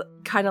loved all the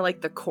kind of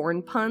like the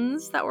corn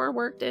puns that were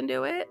worked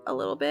into it a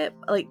little bit.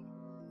 Like,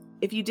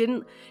 if you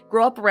didn't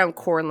grow up around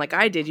corn like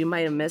I did, you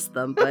might have missed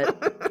them,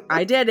 but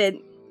I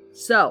didn't.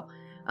 So,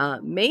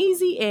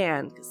 Maisie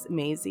Ann, because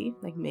Maisie,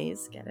 like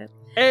Maze, get it?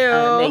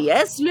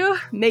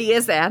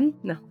 Mayes Ann.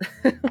 No.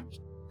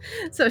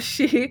 So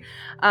she's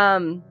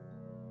a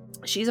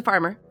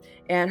farmer,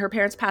 and her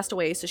parents passed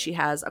away, so she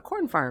has a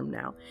corn farm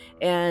now.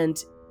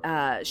 And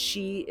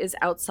she is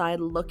outside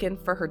looking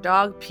for her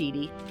dog,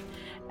 Petey.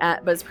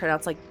 But it's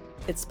pronounced like,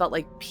 it's spelled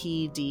like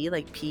PD,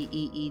 like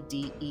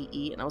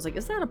Peedee. And I was like,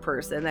 is that a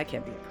person? That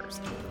can't be a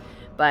person.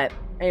 But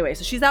anyway,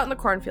 so she's out in the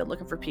cornfield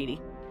looking for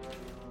Petey.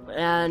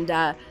 And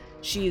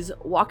she's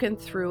walking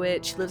through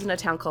it. She lives in a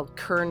town called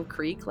Kern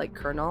Creek, like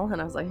Colonel.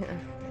 And I was like,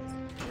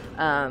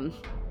 And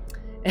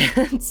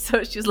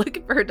so she's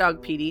looking for her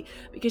dog, Petey,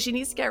 because she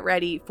needs to get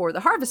ready for the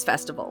Harvest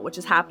Festival, which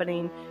is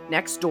happening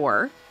next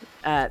door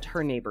at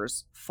her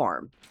neighbor's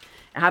farm.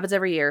 It happens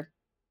every year.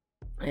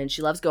 And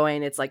she loves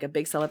going. It's like a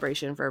big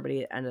celebration for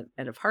everybody at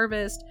end of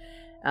harvest.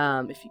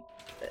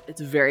 It's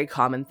a very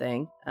common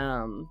thing.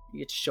 You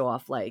get to show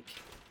off like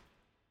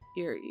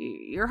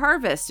your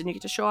harvest, and you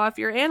get to show off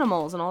your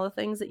animals and all the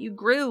things that you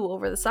grew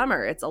over the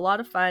summer. It's a lot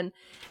of fun,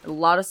 a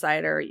lot of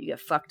cider. You get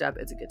fucked up.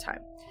 It's a good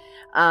time.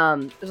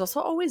 There's also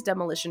always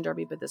demolition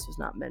derby, but this was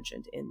not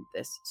mentioned in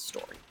this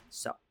story.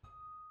 So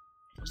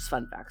just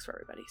fun facts for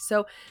everybody.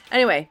 So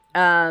anyway,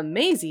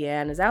 Maisie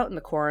Ann is out in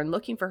the corn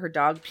looking for her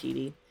dog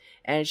Petey,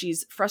 and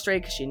she's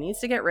frustrated because she needs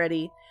to get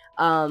ready.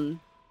 And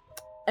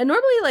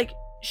normally, like,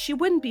 she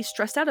wouldn't be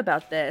stressed out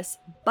about this,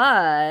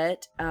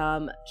 but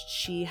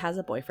she has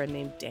a boyfriend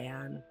named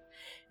Dan.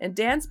 And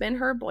Dan's been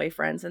her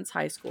boyfriend since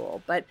high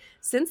school. But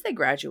since they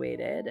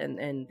graduated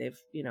and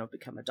they've,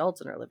 become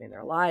adults and are living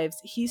their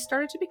lives, he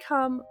started to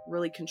become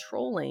really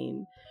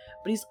controlling.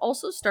 But he's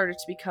also started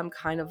to become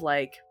kind of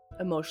like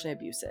emotionally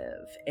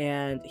abusive.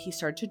 And he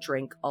started to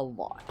drink a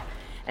lot.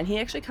 And he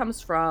actually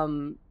comes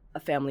from a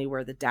family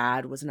where the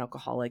dad was an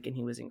alcoholic and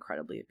he was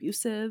incredibly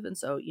abusive. And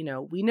so,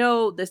 we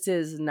know this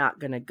is not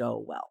going to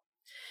go well.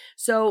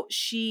 So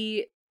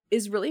she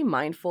is really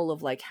mindful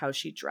of like how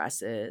she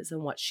dresses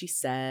and what she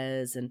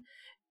says, and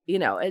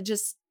it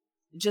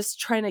just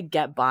trying to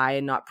get by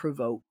and not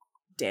provoke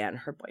Dan,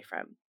 her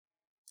boyfriend.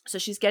 So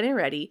she's getting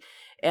ready,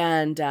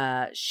 and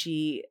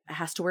she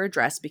has to wear a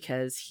dress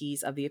because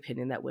he's of the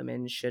opinion that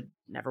women should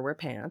never wear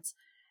pants.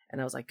 And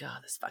I was like, oh,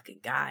 this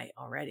fucking guy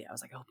already. I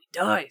was like, I hope he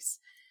dies.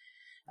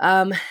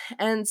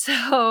 And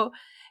so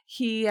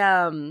she's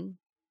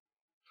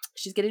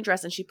getting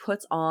dressed, and she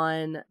puts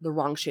on the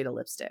wrong shade of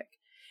lipstick.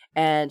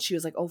 And she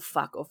was like, oh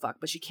fuck.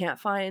 But she can't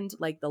find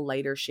like the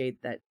lighter shade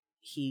that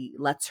he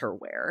lets her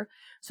wear.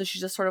 So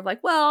she's just sort of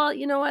like, well,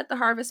 you know what? The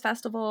Harvest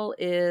Festival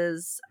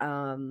is,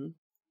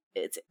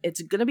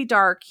 it's going to be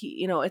dark.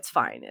 It's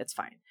fine. It's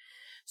fine.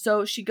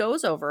 So she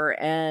goes over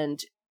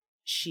and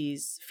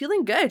she's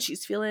feeling good.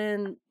 She's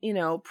feeling,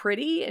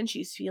 pretty, and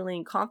she's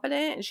feeling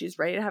confident, and she's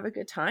ready to have a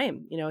good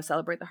time,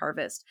 celebrate the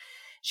harvest.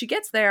 She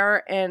gets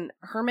there, and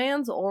her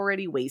man's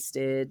already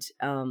wasted,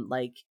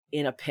 like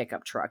in a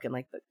pickup truck, and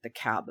like the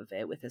cab of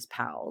it with his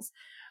pals.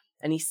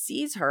 And he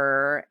sees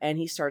her, and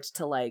he starts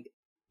to like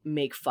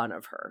make fun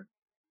of her.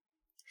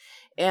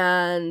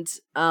 And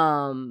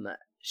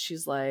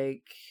she's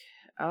like,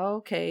 oh,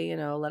 okay,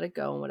 let it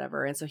go and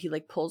whatever. And so he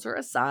like pulls her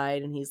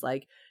aside, and he's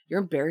like,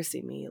 you're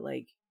embarrassing me.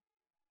 Like,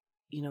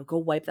 go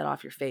wipe that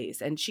off your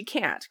face. And she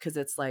can't, because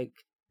it's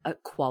like a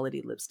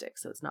quality lipstick,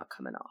 so it's not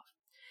coming off.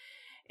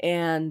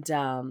 And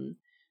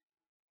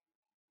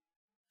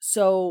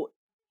so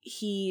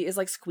he is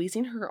like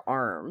squeezing her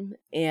arm,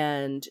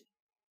 and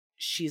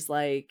she's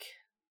like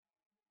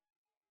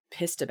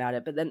pissed about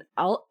it. But then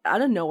out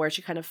of nowhere,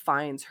 she kind of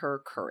finds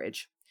her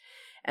courage.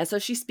 And so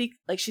she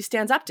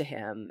stands up to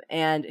him,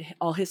 and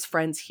all his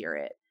friends hear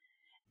it.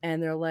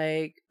 And they're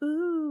like,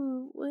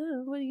 ooh,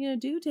 what are you going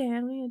to do,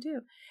 Dan? What are you going to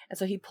do? And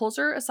so he pulls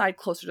her aside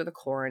closer to the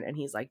corn, and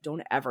he's like,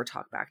 don't ever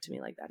talk back to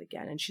me like that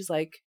again. And she's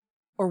like,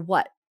 or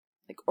what?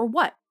 Like, or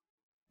what?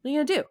 What are you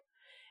going to do?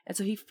 And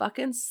so he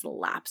fucking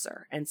slaps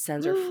her and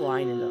sends her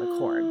flying into the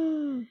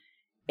corn.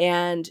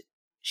 And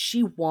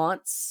she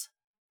wants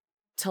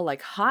to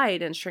like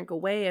hide and shrink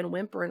away and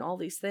whimper and all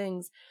these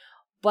things.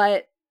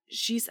 But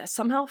she's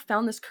somehow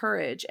found this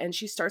courage, and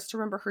she starts to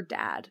remember her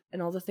dad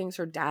and all the things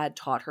her dad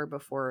taught her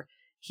before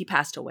he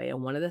passed away.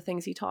 And one of the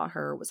things he taught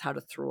her was how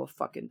to throw a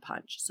fucking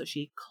punch. So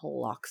she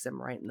clocks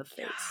him right in the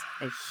face,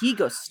 and he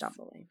goes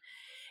stumbling.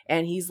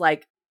 And he's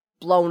like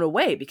blown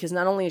away, because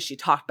not only has she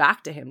talked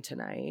back to him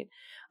tonight,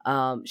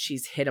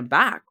 she's hit him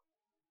back.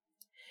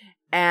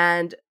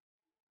 And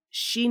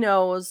she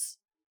knows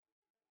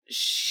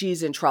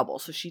she's in trouble,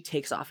 so she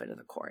takes off into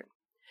the corn.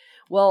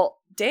 Well,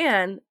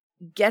 Dan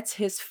gets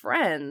his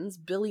friends,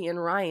 Billy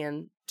and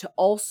Ryan, to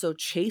also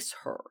chase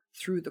her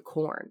through the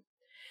corn.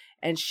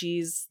 And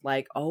she's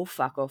like, oh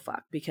fuck,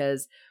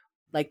 because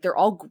like they're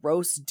all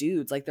gross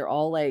dudes. Like they're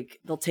all like,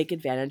 they'll take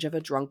advantage of a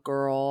drunk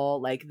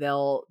girl. Like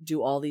they'll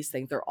do all these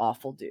things. They're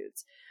awful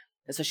dudes.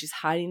 And so she's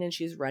hiding and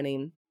she's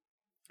running.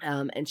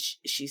 And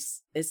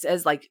it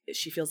says like,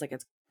 she feels like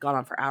it's gone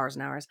on for hours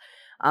and hours.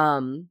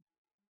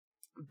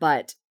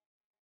 But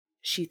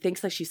she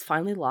thinks like she's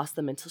finally lost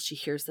them until she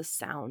hears the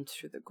sound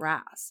through the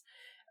grass,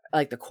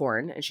 like the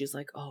corn. And she's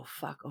like, oh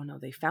fuck, oh no,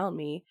 they found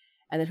me.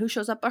 And then who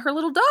shows up but her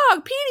little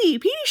dog, Petey.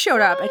 Petey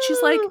showed up, and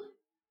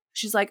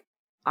she's like,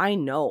 I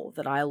know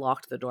that I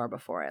locked the door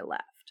before I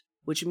left,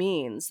 which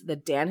means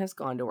that Dan has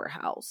gone to her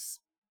house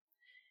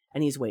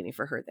and he's waiting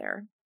for her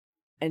there.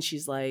 And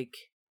she's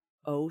like,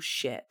 oh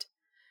shit.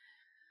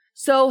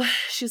 So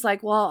she's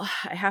like, well,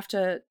 I have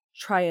to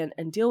try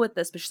and deal with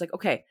this. But she's like,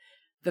 okay,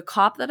 the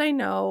cop that I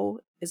know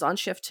is on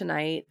shift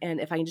tonight, and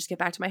if I can just get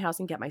back to my house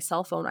and get my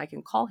cell phone, I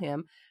can call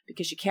him,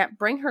 because she can't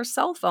bring her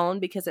cell phone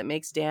because it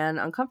makes Dan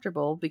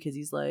uncomfortable, because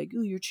he's like,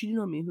 oh, you're cheating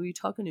on me. Who are you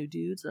talking to,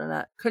 dudes? And I'm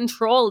not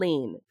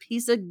controlling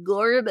piece of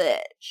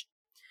garbage.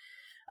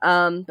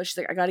 But she's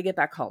like, I got to get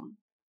back home.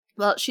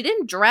 Well, she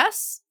didn't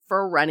dress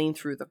for running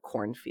through the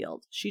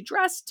cornfield. She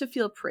dressed to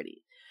feel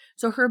pretty.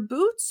 So her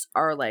boots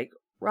are like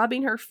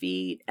rubbing her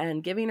feet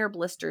and giving her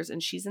blisters,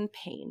 and she's in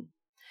pain.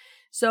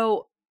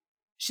 So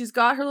she's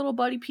got her little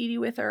buddy Petey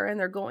with her, and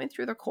they're going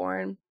through the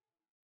corn.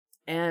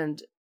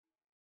 And,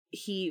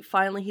 he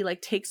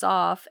like takes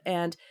off,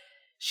 and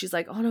she's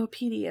like, oh no,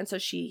 Petey. And so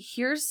she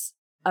hears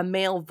a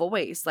male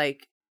voice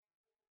like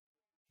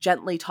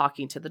gently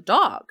talking to the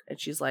dog. And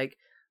she's like,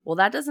 well,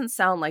 that doesn't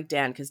sound like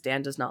Dan, because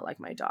Dan does not like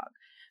my dog.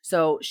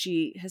 So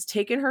she has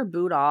taken her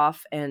boot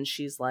off, and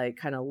she's like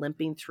kind of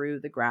limping through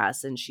the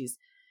grass, and she's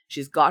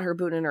got her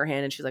boot in her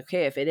hand, and she's like,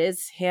 okay, if it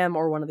is him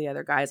or one of the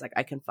other guys, like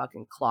I can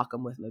fucking clock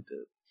him with my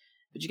boot.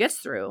 But she gets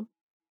through,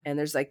 and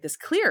there's like this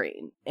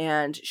clearing,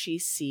 and she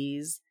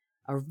sees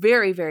a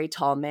very, very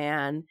tall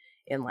man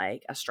in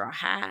like a straw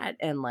hat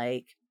and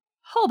like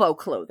hobo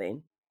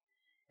clothing.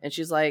 And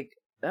she's like,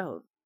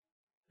 oh,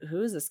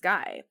 who is this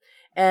guy?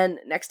 And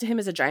next to him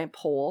is a giant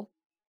pole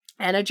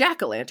and a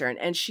jack-o'-lantern.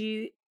 And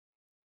she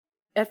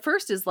at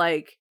first is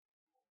like,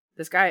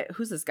 this guy,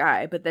 who's this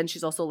guy? But then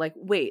she's also like,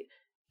 wait,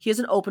 he has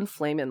an open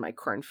flame in my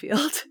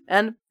cornfield.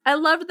 And I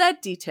loved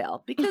that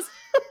detail, because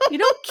you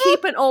don't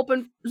keep an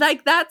open,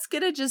 like that's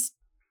gonna just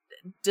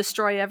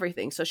destroy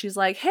everything. So she's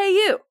like, hey,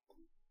 you,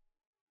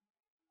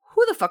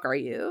 who the fuck are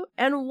you?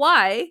 And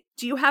why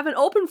do you have an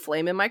open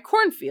flame in my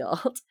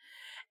cornfield?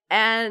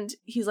 And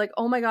he's like,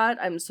 oh my God,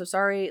 I'm so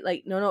sorry.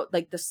 Like, no,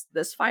 like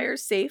this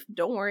fire's safe.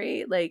 Don't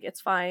worry. Like,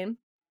 it's fine.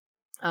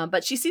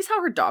 But she sees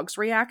how her dog's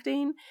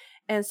reacting.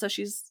 And so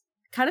she's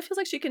kind of feels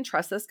like she can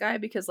trust this guy,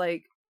 because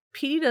like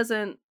Petey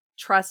doesn't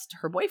trust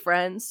her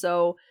boyfriend.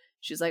 So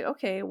she's like,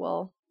 okay,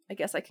 well, I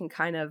guess I can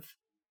kind of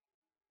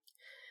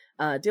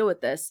deal with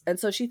this. And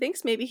so she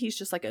thinks maybe he's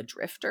just like a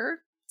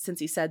drifter, since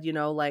he said, you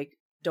know, like,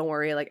 don't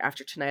worry, like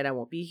after tonight I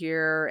won't be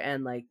here,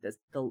 and like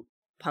the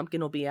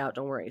pumpkin will be out,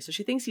 don't worry. So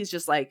she thinks he's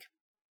just like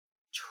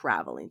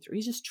traveling through,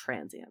 he's just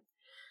transient.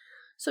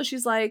 So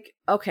she's like,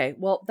 okay,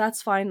 well,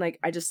 that's fine. Like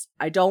I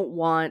don't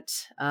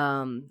want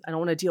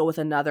to deal with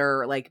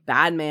another like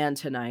bad man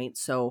tonight.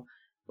 So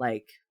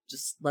like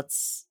just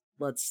let's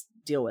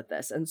deal with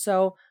this. And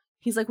so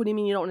he's like, what do you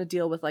mean you don't want to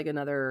deal with like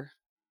another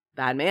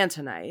bad man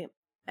tonight?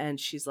 And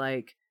she's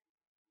like,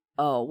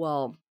 oh,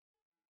 well,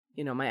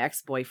 you know, my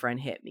ex-boyfriend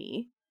hit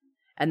me.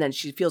 And then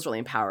she feels really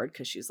empowered,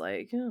 because she's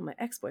like, oh, my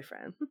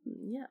ex-boyfriend.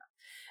 Yeah.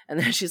 And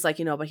then she's like,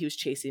 you know, but he was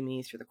chasing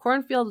me through the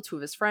cornfield with two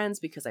of his friends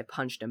because I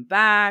punched him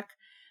back.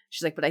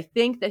 She's like, but I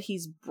think that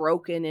he's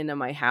broken into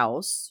my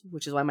house,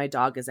 which is why my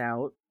dog is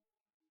out.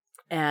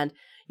 And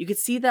you could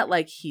see that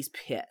like he's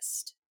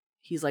pissed.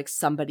 He's like,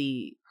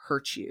 somebody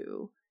hurt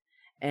you.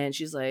 And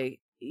she's like,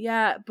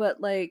 yeah, but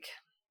like,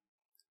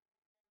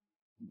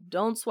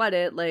 don't sweat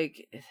it.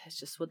 Like, it's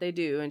just what they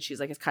do. And she's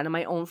like, it's kind of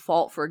my own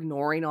fault for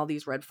ignoring all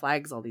these red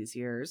flags all these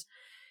years.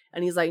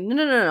 And he's like,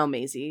 no,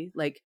 Maisie.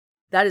 Like,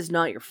 that is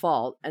not your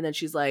fault. And then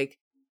she's like,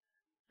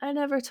 I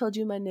never told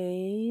you my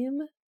name.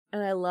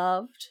 And I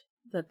loved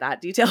that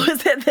detail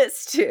was in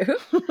this too.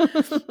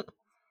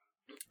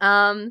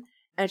 And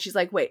she's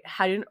like, wait,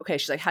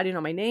 she's like, how do you know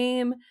my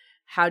name?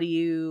 How do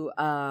you,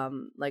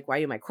 like, why are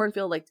you in my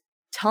cornfield? Like,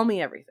 tell me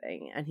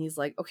everything. And he's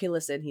like, okay,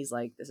 listen. He's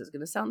like, this is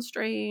going to sound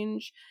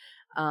strange.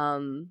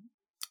 And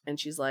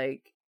she's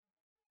like,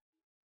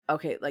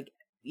 okay, like,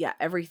 yeah,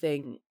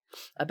 everything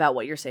about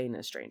what you're saying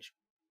is strange.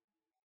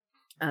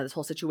 This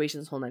whole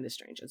situation, this whole night is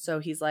strange. And so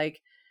he's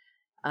like,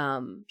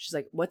 she's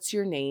like, what's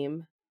your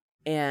name?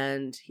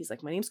 And he's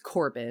like, my name's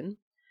Corbin.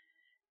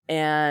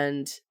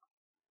 And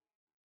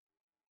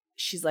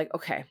she's like,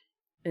 okay.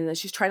 And then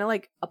she's trying to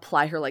like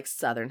apply her like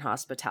Southern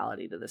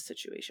hospitality to this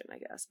situation, I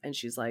guess. And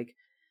she's like,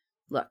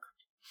 look,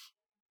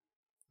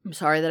 I'm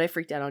sorry that I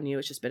freaked out on you.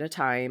 It's just been a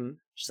time.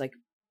 She's like,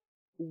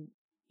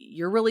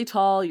 you're really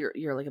tall.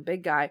 You're like a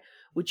big guy.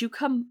 Would you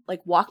come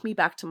like walk me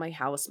back to my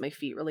house? My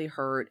feet really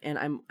hurt.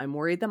 And I'm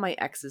worried that my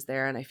ex is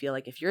there. And I feel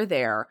like if you're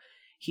there,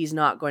 he's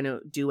not going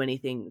to do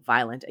anything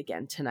violent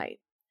again tonight.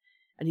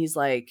 And he's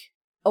like,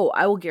 oh,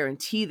 I will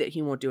guarantee that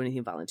he won't do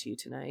anything violent to you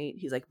tonight.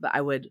 He's like, but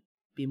I would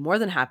be more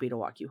than happy to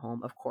walk you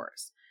home, of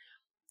course.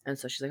 And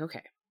so she's like,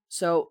 okay.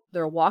 So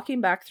they're walking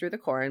back through the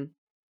corn,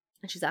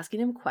 and she's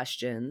asking him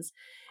questions,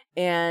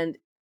 and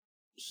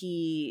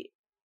he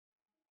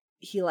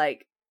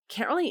like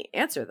can't really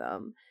answer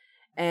them.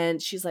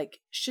 And she's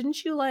like,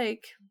 shouldn't you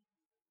like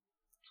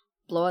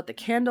blow out the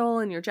candle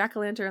in your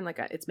jack-o'-lantern? Like,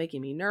 it's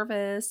making me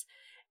nervous.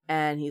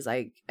 And he's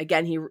like,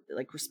 again, he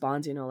like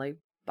responds, you know, like,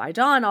 by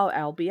dawn,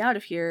 I'll be out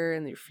of here,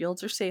 and your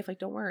fields are safe. Like,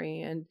 don't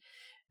worry.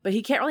 But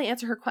he can't really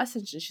answer her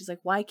questions. And she's like,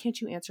 why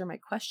can't you answer my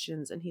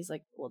questions? And he's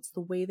like, well, it's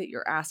the way that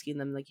you're asking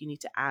them. Like, you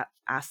need to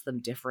ask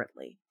them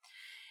differently.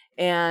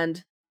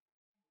 And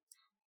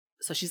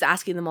so she's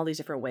asking them all these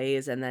different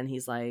ways. And then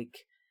he's like,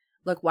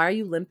 look, why are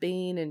you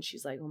limping? And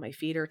she's like, well, my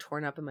feet are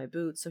torn up in my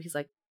boots. So he's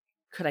like,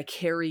 could I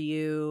carry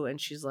you?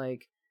 And she's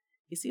like,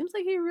 he seems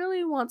like he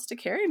really wants to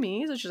carry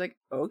me. So she's like,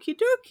 okie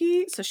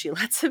dokie. So she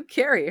lets him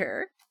carry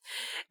her.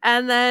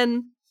 And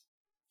then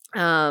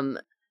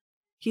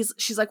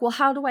she's like, well,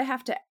 how do I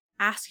have to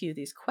ask you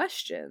these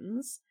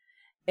questions?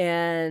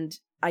 And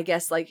I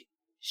guess like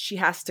she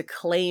has to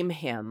claim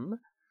him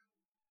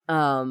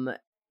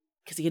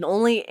because he can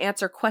only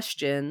answer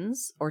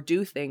questions or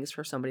do things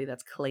for somebody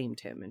that's claimed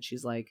him. And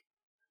she's like,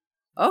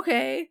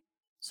 okay.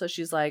 So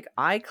she's like,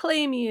 I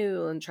claim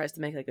you, and tries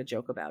to make like a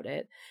joke about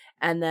it.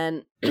 And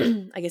then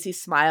I guess he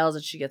smiles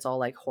and she gets all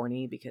like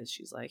horny because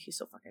she's like, he's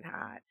so fucking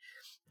hot.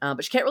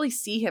 But she can't really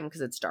see him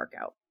because it's dark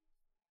out.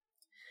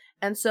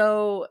 And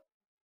so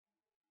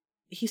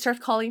he starts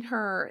calling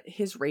her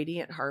his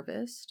radiant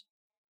harvest.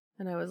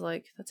 And I was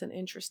like, that's an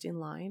interesting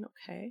line.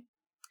 Okay.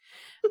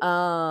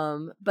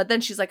 But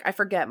then she's like, I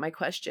forget my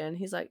question.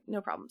 He's like,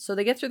 no problem. So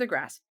they get through the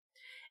grass.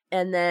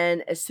 And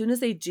then as soon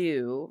as they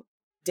do,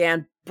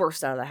 Dan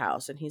bursts out of the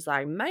house and he's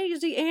like,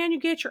 Maisie Ann, you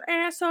get your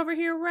ass over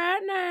here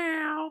right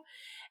now.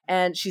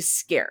 And she's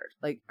scared.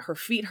 Like her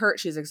feet hurt.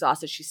 She's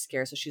exhausted. She's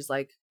scared. So she's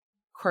like,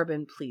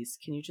 Corbin, please,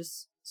 can you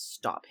just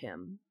stop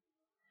him?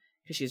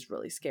 Because she's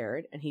really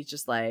scared. And he's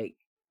just like,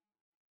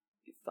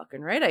 you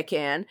fucking right I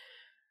can.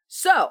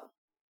 So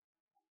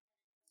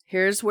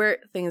here's where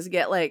things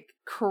get like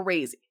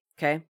crazy.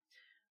 Okay.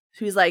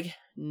 So he's like,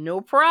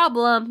 no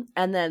problem.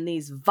 And then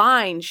these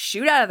vines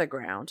shoot out of the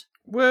ground.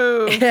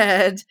 Whoa.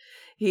 And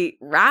he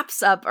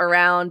wraps up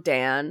around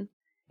Dan,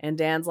 and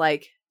Dan's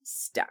like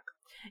stuck.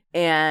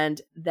 And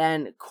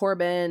then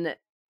Corbin,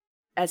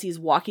 as he's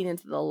walking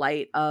into the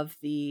light of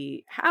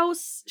the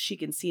house, she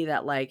can see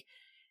that like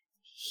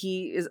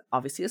he is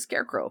obviously a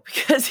scarecrow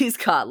because he's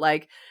got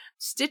like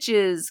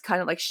stitches,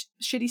 kind of like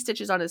shitty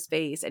stitches on his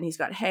face, and he's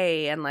got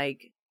hay and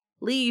like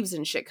leaves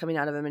and shit coming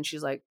out of him. And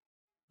she's like,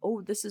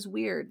 oh, this is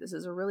weird. This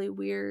is a really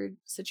weird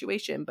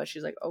situation. But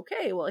she's like,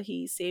 okay, well,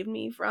 he saved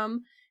me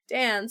from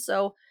Dan.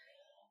 So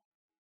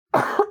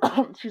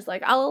she's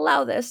like, I'll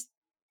allow this.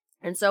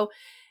 And so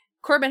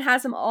Corbin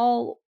has him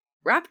all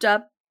wrapped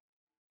up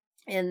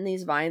in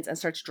these vines and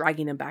starts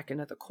dragging him back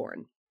into the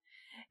corn.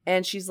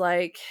 And she's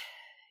like,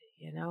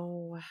 you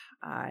know,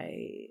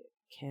 I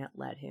can't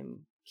let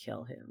him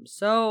kill him.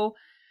 So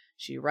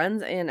she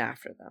runs in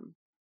after them.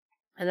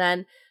 And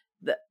then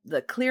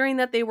the clearing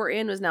that they were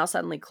in was now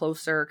suddenly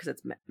closer because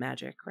it's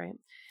magic, right?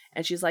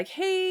 And she's like,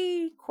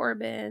 hey,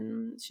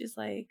 Corbin. She's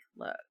like,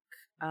 look,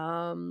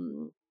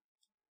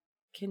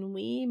 can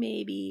we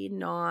maybe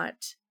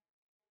not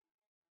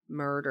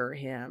murder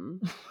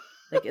him?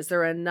 Like, is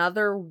there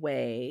another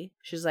way?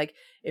 She's like,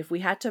 if we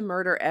had to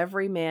murder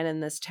every man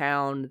in this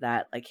town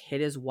that like hit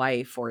his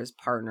wife or his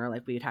partner,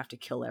 like we'd have to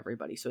kill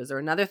everybody. So is there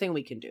another thing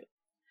we can do?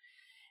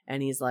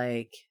 And he's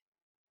like,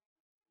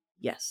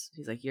 yes.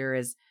 He's like, you're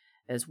as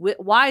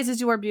wise as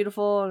you are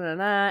beautiful.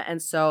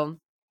 And so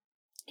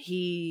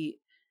he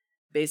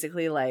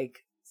basically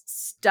like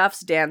stuffs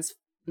Dan's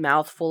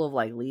mouth full of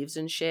like leaves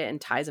and shit and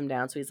ties him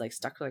down. So he's like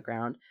stuck to the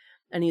ground.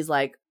 And he's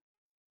like,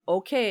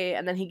 okay.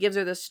 And then he gives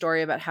her this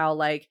story about how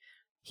like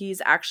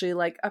he's actually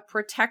like a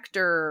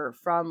protector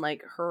from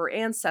like her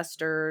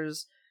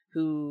ancestors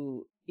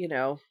who, you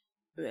know,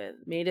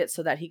 made it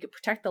so that he could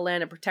protect the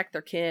land and protect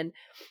their kin.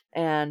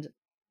 And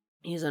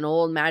he's an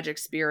old magic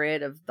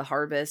spirit of the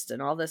harvest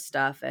and all this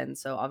stuff. And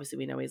so obviously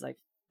we know he's like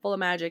full of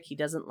magic. He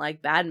doesn't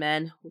like bad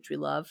men, which we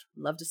love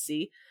to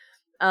see.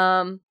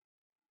 And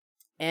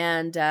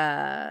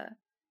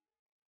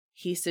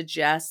he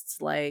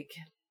suggests like,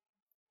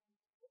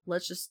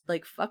 let's just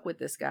like fuck with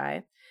this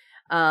guy.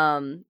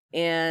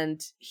 And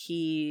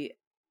he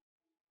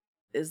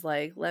is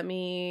like, let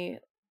me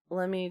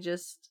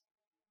just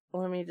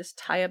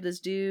tie up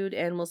this dude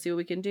and we'll see what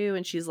we can do.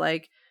 And she's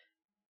like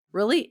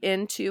really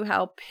into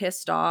how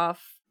pissed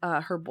off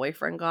her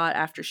boyfriend got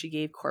after she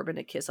gave Corbin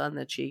a kiss on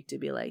the cheek to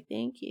be like,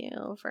 thank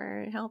you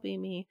for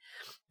helping me.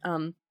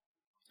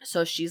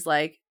 So she's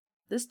like,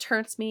 this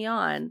turns me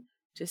on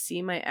to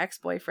see my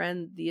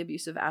ex-boyfriend, the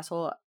abusive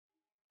asshole,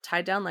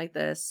 tied down like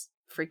this,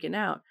 freaking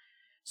out.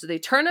 So they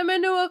turn him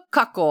into a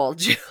cuckold,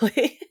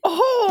 Julie.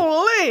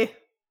 Holy!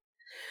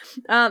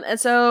 And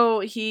so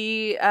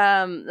he,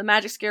 the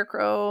magic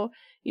scarecrow,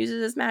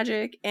 uses his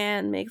magic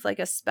and makes like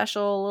a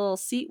special little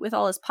seat with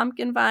all his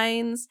pumpkin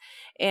vines,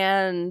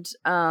 and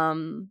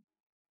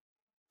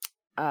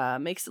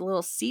makes a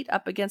little seat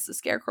up against the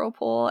scarecrow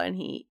pole, and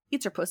he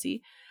eats her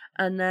pussy.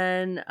 And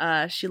then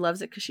she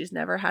loves it because she's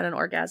never had an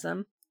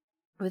orgasm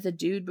with a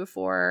dude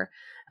before.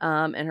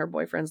 And her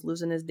boyfriend's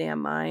losing his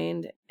damn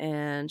mind.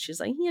 And she's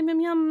like, yum,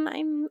 yum, yum,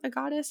 I'm a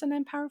goddess and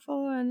I'm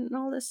powerful and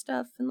all this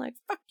stuff. And like,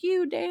 fuck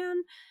you,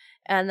 Dan.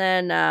 And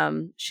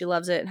then she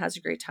loves it and has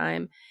a great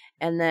time.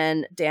 And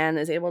then Dan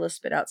is able to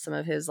spit out some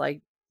of his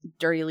like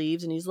dirty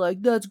leaves. And he's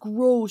like, that's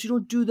gross. You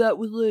don't do that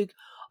with like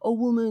a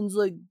woman's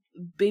like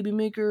baby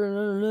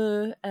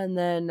maker. And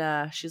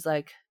then she's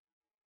like,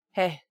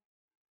 hey,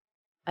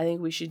 I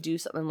think we should do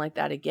something like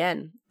that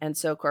again. And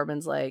so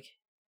Corbin's like,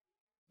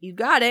 you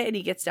got it. And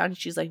he gets down and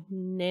she's like,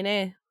 nah,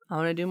 I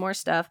want to do more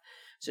stuff.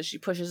 So she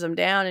pushes him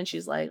down and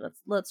she's like,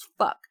 let's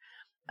fuck.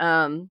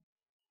 They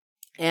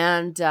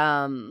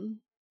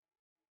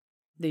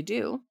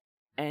do.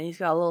 And he's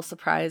got a little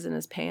surprise in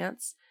his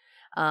pants.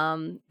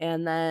 And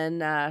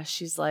then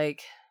she's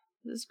like,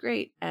 this is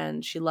great.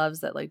 And she loves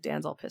that like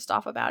Dan's all pissed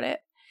off about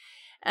it.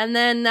 And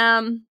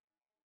then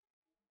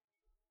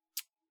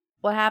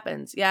what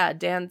happens? Yeah,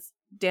 Dan's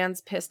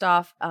pissed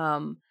off.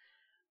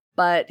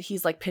 But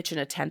he's like pitching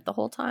a tent the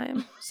whole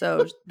time.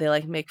 So they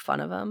like make fun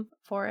of him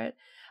for it.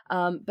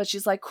 But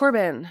she's like,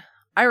 Corbin,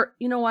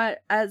 you know what,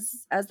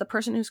 as the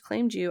person who's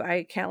claimed you,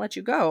 I can't let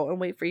you go and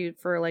wait for you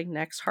for like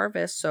next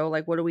harvest. So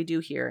like, what do we do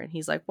here? And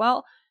he's like,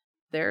 well,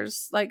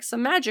 there's like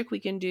some magic we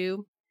can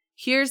do.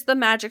 Here's the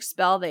magic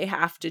spell they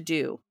have to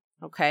do.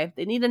 Okay.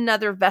 They need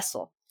another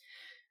vessel.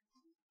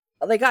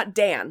 They got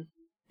Dan.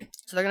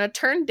 So they're going to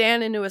turn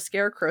Dan into a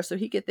scarecrow so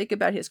he could think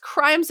about his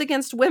crimes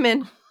against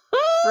women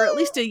for at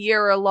least a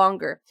year or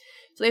longer.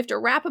 So they have to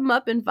wrap him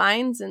up in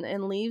vines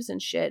and leaves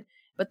and shit.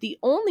 But the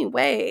only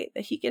way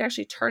that he can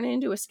actually turn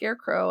into a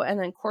scarecrow and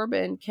then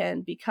Corbin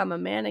can become a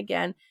man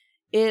again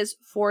is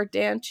for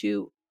Dan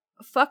to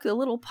fuck the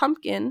little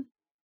pumpkin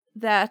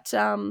that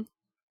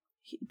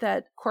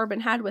that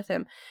Corbin had with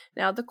him.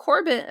 Now the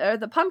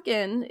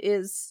pumpkin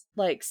is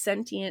like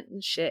sentient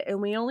and shit,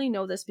 and we only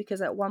know this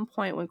because at one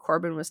point when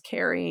Corbin was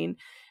carrying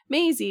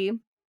Maisie,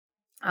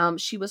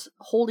 she was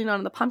holding on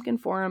to the pumpkin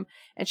for him,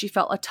 and she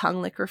felt a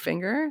tongue lick her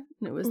finger,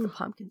 and it was the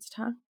pumpkin's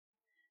tongue.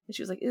 And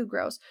she was like, ew,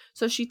 gross.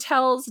 So she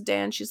tells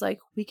Dan, she's like,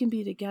 we can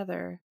be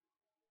together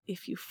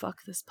if you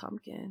fuck this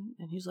pumpkin.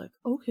 And he's like,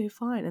 okay,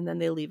 fine. And then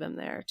they leave him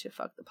there to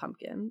fuck the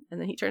pumpkin.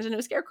 And then he turns into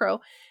a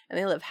scarecrow, and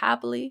they live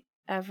happily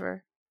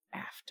ever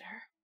after.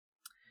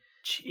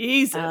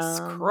 Jesus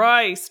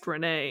Christ,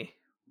 Renee.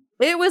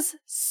 It was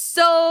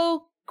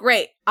so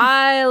great.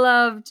 I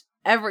loved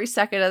every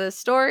second of this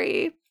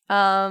story.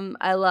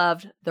 I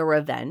loved the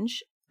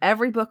revenge.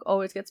 Every book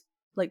always gets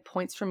like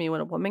points for me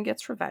when a woman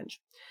gets revenge.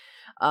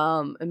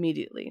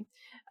 Immediately.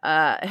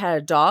 It had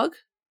a dog,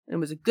 and it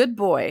was a good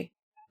boy,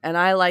 and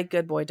I like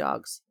good boy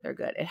dogs. They're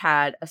good. It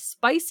had a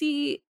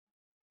spicy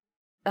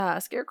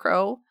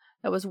scarecrow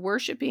that was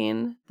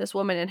worshiping this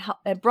woman, and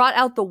it brought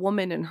out the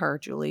woman in her,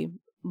 Julie,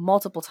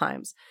 multiple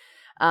times,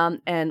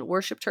 and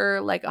worshipped her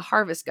like a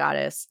harvest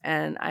goddess,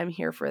 and I'm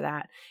here for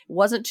that. It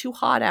wasn't too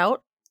hot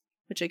out,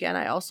 which again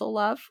I also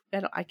love.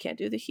 I can't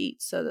do the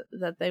heat, so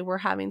that they were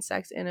having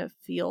sex in a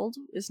field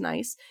is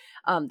nice.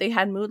 They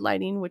had mood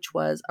lighting, which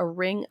was a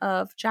ring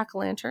of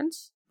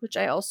jack-o'-lanterns, which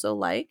I also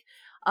like.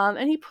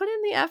 And he put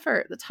in the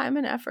effort, the time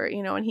and effort,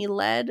 and he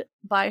led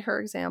by her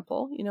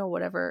example,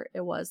 whatever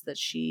it was that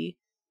she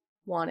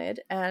wanted.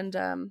 And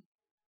 5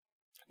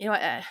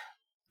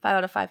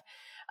 out of 5.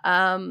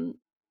 Now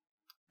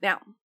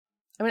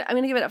I'm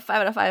gonna give it a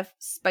 5 out of 5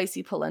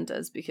 spicy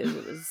polentas because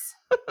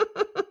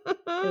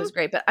it was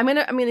great. But I'm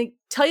gonna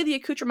tell you the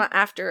accoutrement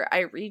after I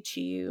read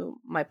to you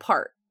my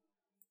part.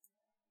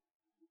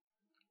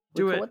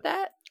 Do it. Cool with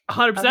that?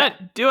 100%. Okay.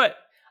 Do it.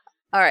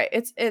 All right.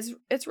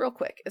 It's real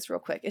quick. It's real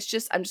quick.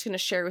 I'm just gonna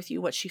share with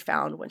you what she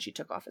found when she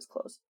took off his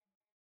clothes.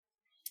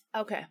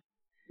 Okay.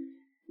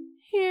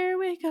 Here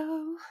we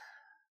go.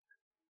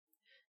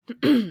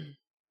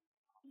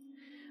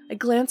 I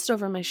glanced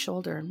over my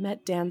shoulder,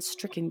 met Dan's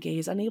stricken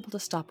gaze, unable to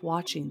stop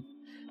watching,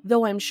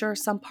 though I'm sure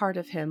some part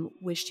of him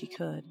wished he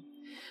could.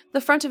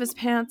 The front of his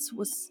pants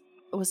was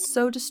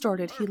so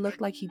distorted he looked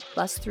like he'd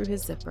bust through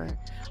his zipper.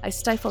 I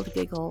stifled a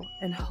giggle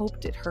and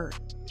hoped it hurt.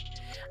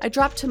 I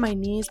dropped to my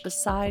knees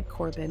beside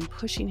Corbin,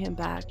 pushing him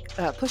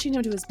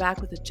to his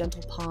back with a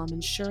gentle palm,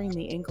 ensuring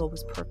the angle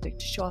was perfect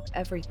to show off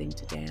everything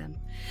to Dan.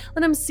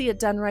 Let him see it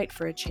done right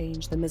for a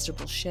change, the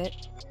miserable shit.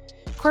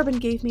 Corbin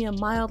gave me a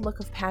mild look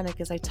of panic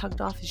as I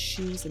tugged off his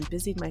shoes and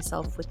busied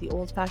myself with the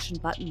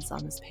old-fashioned buttons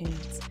on his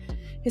pants.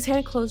 His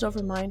hand closed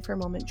over mine for a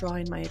moment,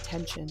 drawing my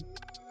attention.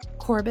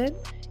 Corbin,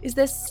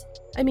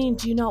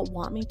 do you not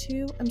want me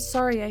to? I'm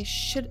sorry, I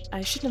shouldn't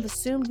have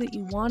assumed that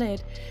you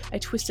wanted. I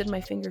twisted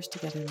my fingers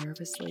together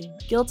nervously,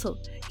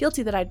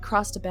 guilty that I'd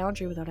crossed a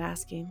boundary without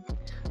asking.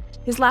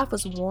 His laugh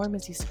was warm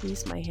as he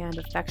squeezed my hand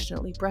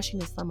affectionately, brushing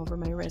his thumb over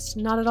my wrist.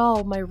 Not at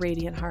all, my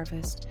radiant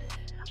harvest.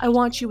 I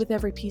want you with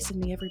every piece of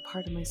me, every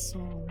part of my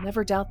soul.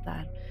 Never doubt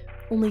that.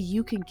 Only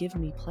you can give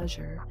me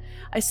pleasure.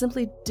 I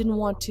simply didn't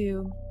want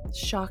to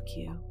shock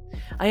you.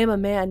 I am a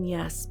man,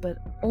 yes, but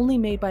only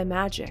made by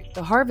magic.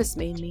 The harvest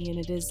made me, and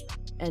it is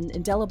an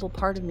indelible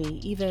part of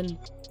me, even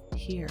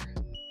here.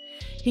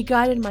 He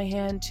guided my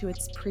hand to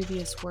its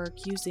previous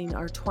work, using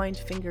our twined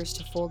fingers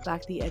to fold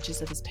back the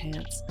edges of his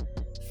pants.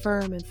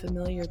 Firm and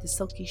familiar, the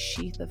silky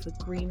sheath of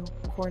a green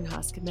corn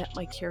husk met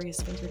my curious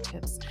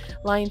fingertips,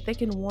 lying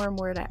thick and warm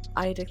where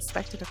I had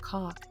expected a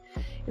cock.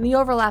 In the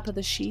overlap of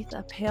the sheath,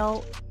 a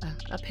pale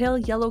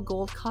yellow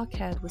gold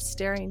cockhead was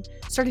starting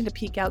to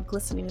peek out,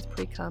 glistening with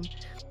pre-cum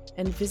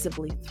and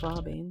visibly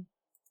throbbing.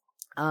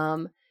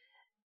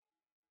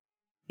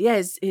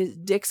 His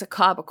dick's a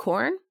cob of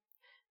corn,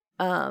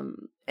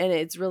 and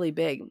it's really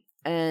big,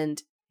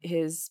 and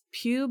his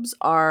pubes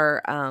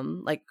are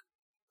like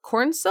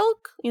corn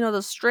silk,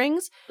 those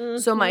strings. Mm-hmm.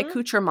 So my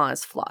accoutrement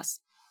is floss.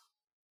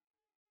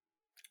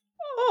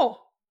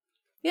 Oh,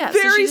 yeah,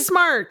 very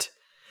smart.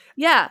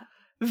 Yeah,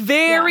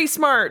 very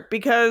smart,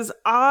 because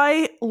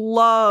I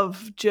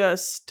love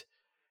just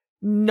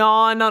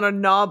gnawing on a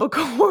knob of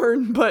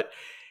corn, but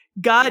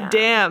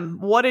goddamn,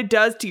 what it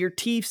does to your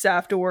teeth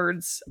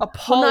afterwards.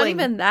 Appalling. Well, not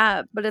even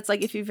that, but it's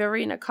like if you've ever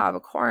eaten a cob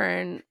of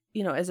corn,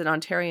 as an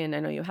Ontarian, I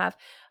know you have.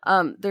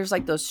 There's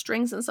like those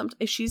strings, and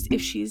if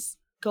she's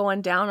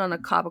going down on a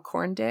cob of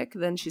corn dick,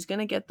 then she's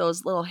gonna get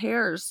those little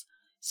hairs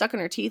stuck in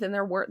her teeth, and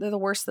they're the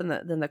worse than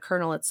the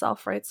kernel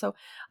itself, right? So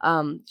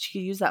she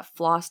could use that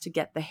floss to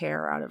get the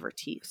hair out of her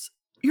teeth.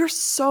 You're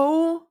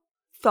so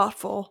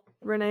thoughtful,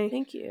 Renee.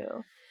 Thank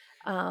you.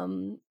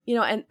 You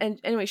know, and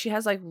anyway, she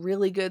has like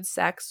really good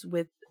sex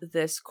with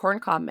this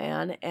corncob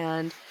man,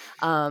 and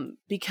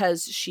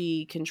because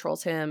she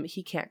controls him,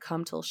 he can't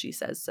come till she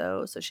says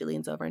so. So she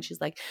leans over and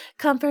she's like,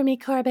 "Come for me,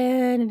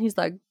 Corbin," and he's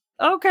like,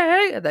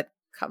 "Okay," and that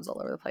comes all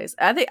over the place.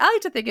 I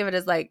like to think of it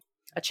as like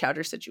a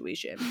chowder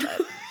situation,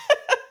 but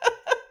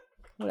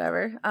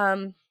whatever.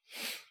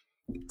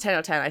 10 out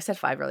of 10. I said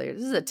 5 earlier.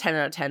 This is a 10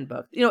 out of 10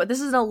 book. You know what? This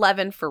is an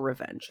 11 for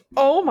revenge.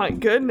 Oh my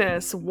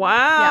goodness.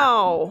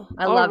 Wow.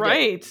 Yeah, I loved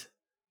it.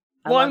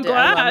 Well, I'm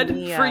glad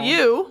for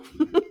you.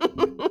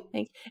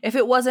 If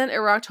it wasn't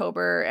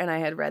Eroctober and I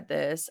had read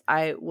this,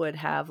 I would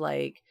have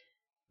like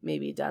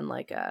maybe done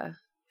like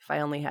if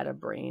I only had a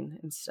brain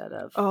instead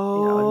of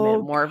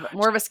more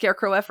of a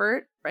Scarecrow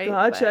effort, right?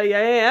 Gotcha. But,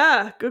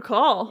 yeah. Good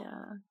call.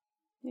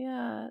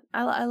 Yeah.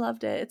 I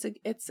loved it.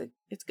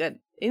 It's good.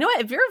 You know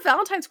what? If Vera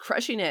Valentine's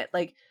crushing it,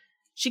 like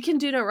she can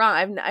do no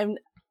wrong. I'm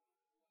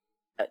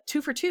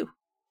 2 for 2.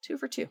 2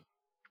 for 2.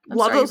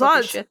 Love those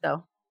odds. Shit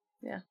though.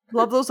 Yeah.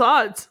 Love those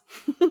odds.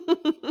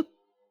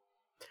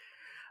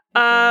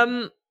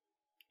 I'm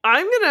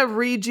going to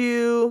read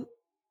you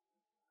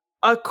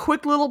a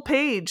quick little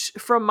page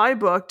from my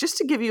book just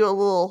to give you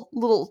a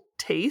little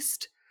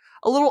taste,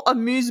 a little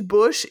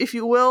amuse-bouche, if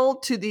you will,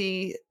 to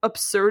the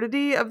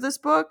absurdity of this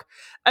book.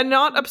 And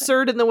not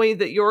absurd in the way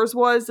that yours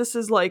was. This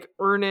is like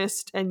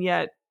earnest and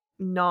yet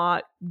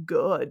not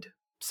good.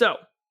 So,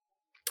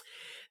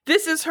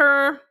 this is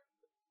her.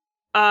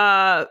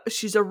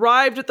 She's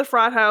arrived at the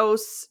frat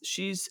house.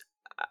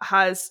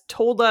 Has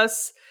told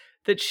us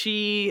that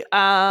she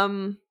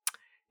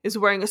is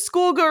wearing a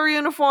schoolgirl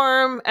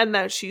uniform and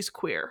that she's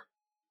queer.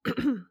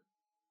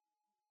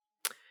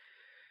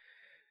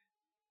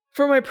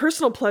 For my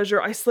personal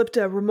pleasure, I slipped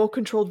a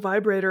remote-controlled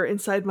vibrator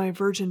inside my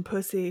virgin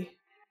pussy.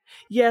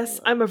 Yes,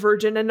 I'm a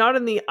virgin, and not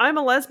in the I'm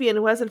a lesbian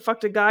who hasn't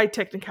fucked a guy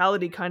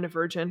technicality kind of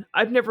virgin.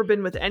 I've never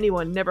been with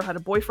anyone, never had a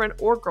boyfriend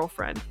or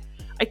girlfriend.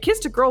 I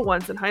kissed a girl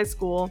once in high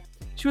school.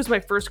 She was my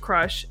first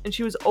crush, and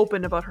she was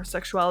open about her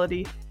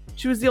sexuality.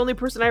 She was the only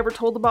person I ever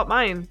told about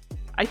mine.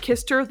 I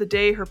kissed her the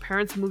day her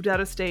parents moved out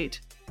of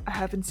state. I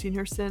haven't seen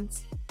her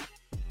since.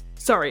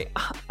 Sorry,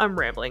 I'm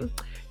rambling.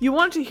 You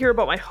wanted to hear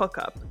about my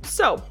hookup.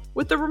 So,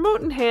 with the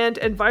remote in hand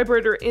and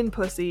vibrator in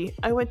pussy,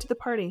 I went to the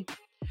party.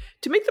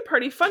 To make the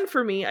party fun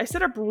for me, I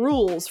set up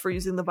rules for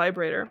using the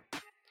vibrator.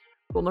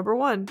 Rule number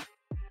 1.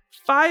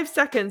 5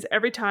 seconds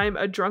every time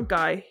a drunk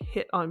guy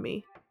hit on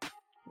me.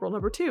 Rule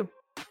number 2.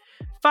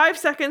 5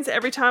 seconds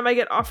every time I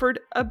get offered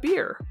a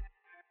beer.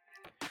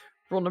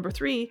 Rule number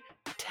 3.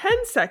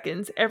 10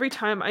 seconds every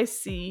time I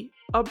see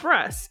a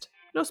breast.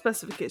 No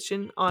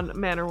specification on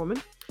man or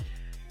woman.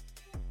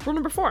 Rule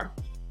number 4.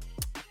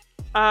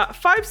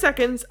 5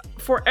 seconds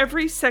for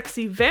every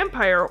sexy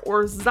vampire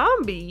or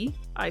zombie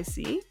I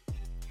see.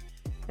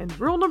 And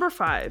rule number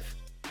 5.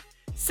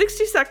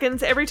 60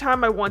 seconds every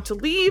time I want to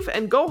leave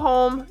and go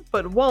home,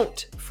 but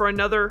won't for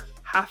another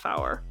half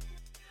hour.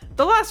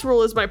 The last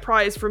rule is my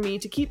prize for me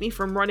to keep me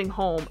from running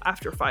home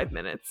after 5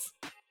 minutes.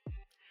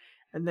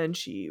 And then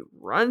she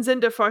runs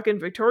into fucking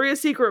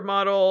Victoria's Secret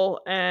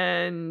model,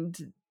 and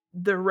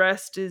the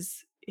rest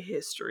is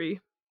history.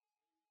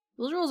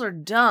 Those rules are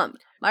dumb.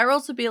 My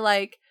rules would be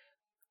like,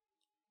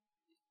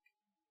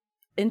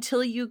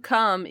 until you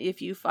come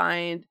if you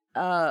find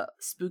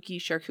spooky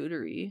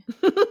charcuterie.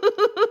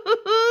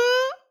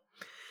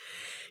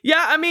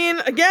 Yeah, I mean,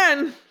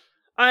 again,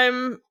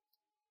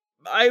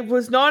 I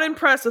was not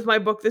impressed with my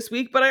book this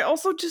week, but I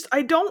also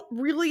I don't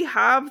really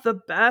have the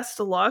best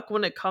luck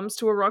when it comes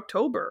to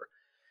Eroctober.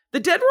 The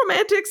Dead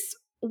Romantics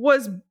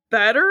was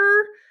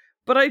better,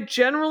 but I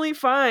generally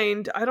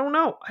find, I don't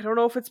know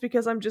if it's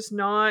because I'm just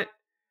not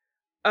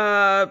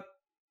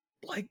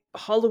like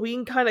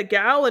Halloween kind of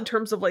gal in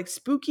terms of like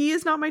spooky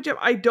is not my jam.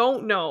 I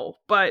don't know,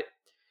 but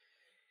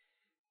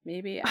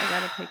maybe I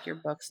gotta pick your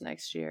books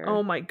next year.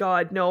 Oh my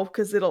god, no,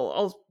 because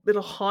it'll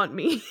haunt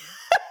me.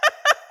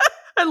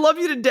 I love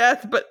you to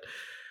death, but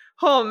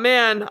oh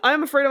man,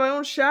 I'm afraid of my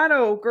own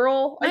shadow,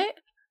 girl.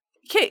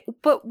 Okay,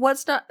 but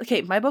what's not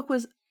okay? My book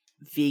was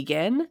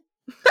vegan.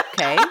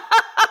 Okay,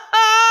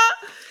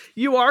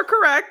 you are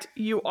correct.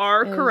 You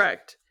are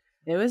correct.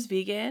 It was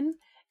vegan.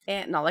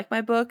 And not like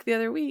my book the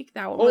other week.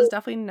 That one was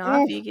definitely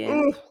not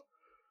vegan.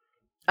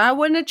 I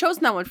wouldn't have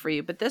chosen that one for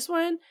you. But this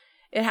one,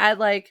 it had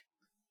like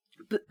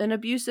an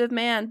abusive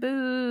man,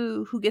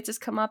 boo, who gets his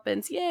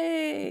comeuppance,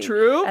 yay.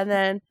 True. And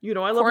then I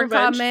love corn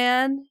revenge. cob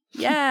man,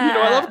 yeah.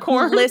 I love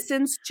corn. Who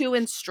listens to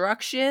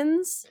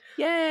instructions,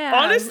 yeah.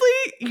 Honestly,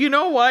 you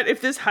know what? If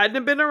this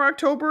hadn't been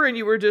Eroctober and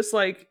you were just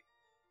like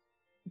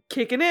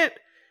kicking it,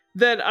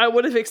 then I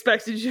would have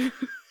expected you.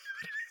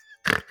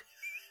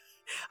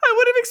 I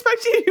would have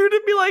expected you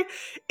to be like,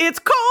 it's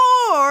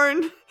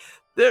corn.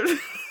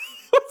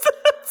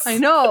 I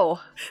know.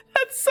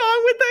 That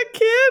song with that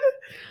kid.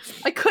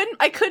 I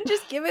couldn't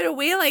just give it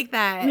away like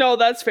that. No,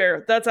 that's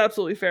fair. That's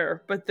absolutely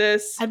fair. But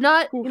this, I'm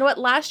not. You know what?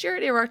 Last year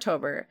at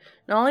Eroctober,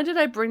 not only did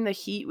I bring the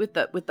heat with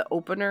the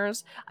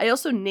openers, I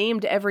also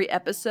named every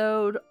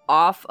episode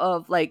off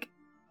of like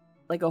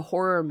a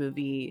horror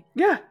movie.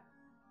 Yeah,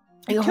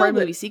 like a horror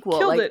movie sequel.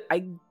 Killed like it.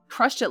 I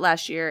crushed it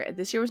last year.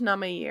 This year was not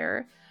my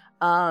year.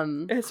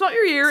 It's not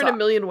your year in a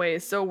million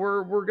ways, so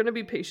we're gonna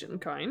be patient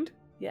and kind.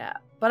 Yeah,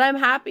 but I'm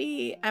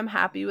happy. I'm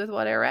happy with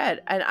what I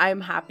read, and I'm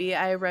happy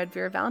I read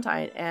Vera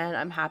Valentine, and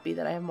I'm happy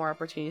that I have more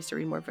opportunities to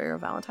read more Vera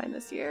Valentine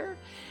this year.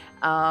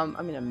 I'm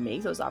gonna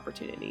make those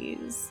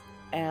opportunities,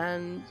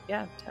 and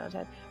yeah, 10 out of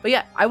 10. But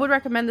yeah, I would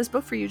recommend this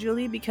book for you,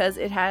 Julie, because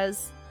it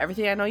has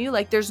everything I know you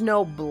like. There's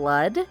no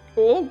blood.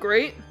 Oh,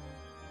 great.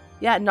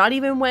 Yeah, not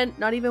even when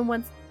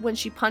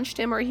she punched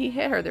him or he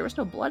hit her, there was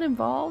no blood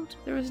involved.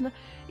 There was no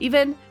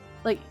even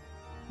like.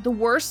 The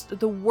worst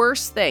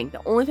thing,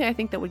 the only thing I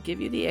think that would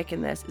give you the ick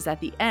in this is at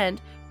the end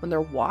when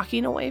they're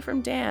walking away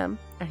from Dan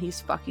and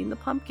he's fucking the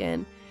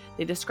pumpkin.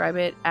 They describe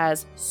it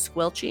as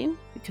squelching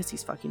because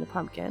he's fucking a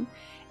pumpkin,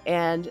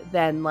 and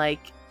then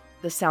like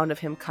the sound of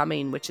him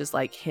coming, which is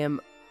like him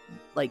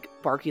like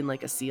barking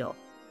like a seal.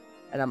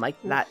 And I'm like,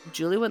 that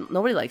Julie wouldn't.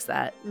 Nobody likes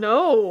that.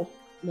 No,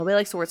 nobody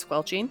likes the word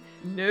squelching.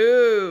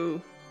 No,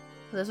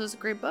 this was a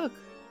great book.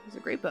 It was a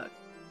great book.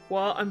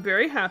 Well, I'm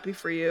very happy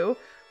for you.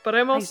 But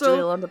I'm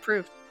also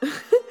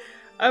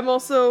I'm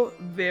also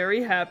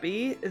very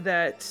happy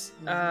that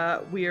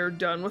we are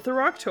done with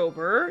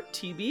Eroctober,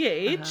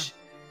 TBH.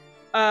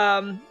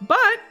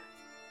 But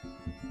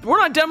we're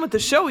not done with the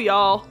show,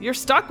 y'all. You're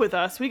stuck with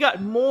us. We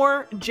got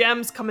more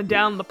gems coming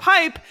down the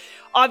pipe.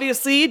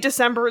 Obviously,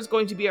 December is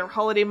going to be our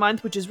holiday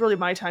month, which is really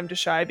my time to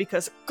shine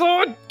because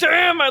god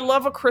damn, I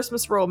love a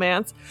Christmas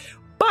romance.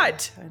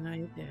 But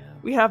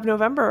we have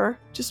November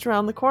just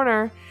around the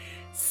corner.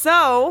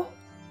 So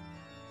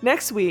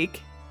next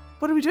week,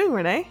 what are we doing,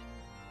 Renee?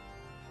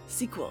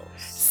 Sequels.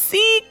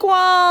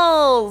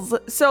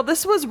 So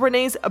this was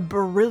Renee's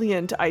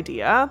brilliant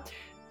idea.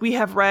 We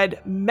have read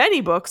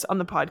many books on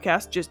the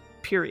podcast, just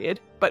period,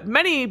 but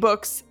many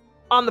books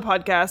on the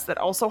podcast that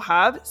also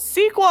have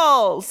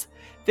sequels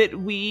that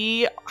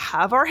we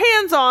have our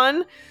hands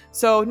on.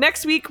 So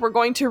next week, we're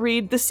going to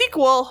read the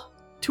sequel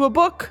to a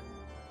book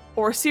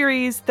or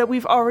series that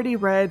we've already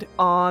read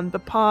on the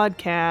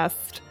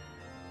podcast.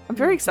 I'm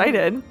very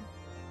excited.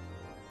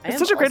 It's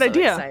such a great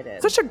idea.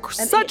 Excited. Such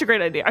a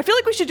great idea. I feel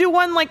like we should do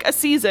one like a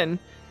season.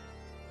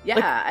 Yeah,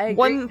 like, I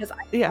agree because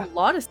I have a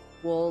lot of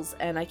sequels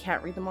and I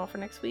can't read them all for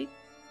next week.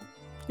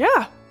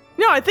 Yeah.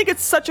 No, I think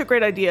it's such a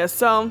great idea.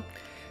 So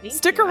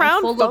stick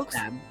around, folks.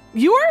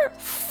 You are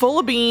full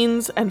of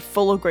beans and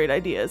full of great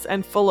ideas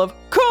and full of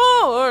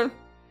corn.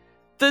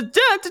 I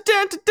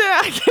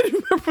can't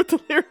remember what the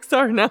lyrics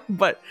are now,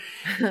 but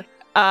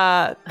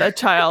that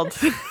child.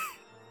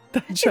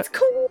 It's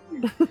cool.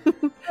 A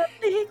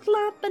big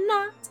lump of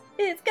nuts.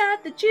 It's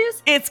got the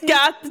juice. It's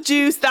got the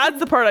juice. That's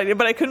the part I did,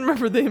 but I couldn't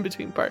remember the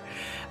in-between part.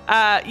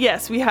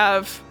 Yes, you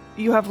have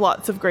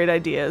lots of great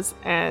ideas,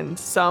 and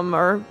some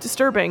are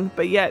disturbing,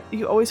 but yet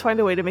you always find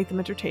a way to make them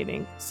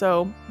entertaining.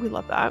 So we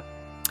love that.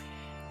 Yeah.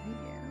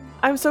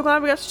 I'm so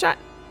glad we got to chat.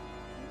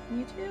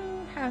 You too.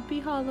 Happy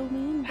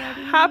Halloween,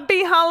 buddy.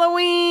 Happy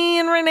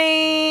Halloween,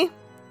 Renee.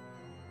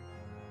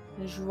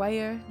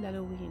 Joyeux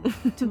Halloween.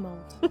 Tout le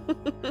monde.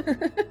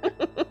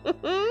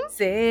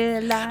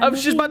 C'est l'Halloween. I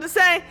was just about to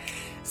say,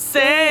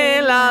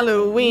 c'est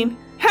l'Halloween.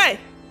 Hey!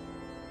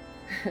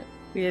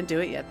 We didn't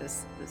do it yet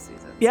this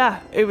season. Yeah,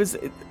 I was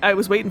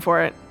waiting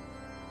for it.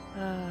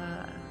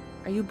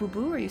 Are you Boo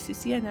Boo or are you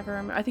Cece? I never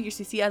remember. I think you're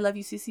Cece. I love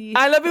you, Cece.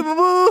 I love you, Boo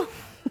Boo.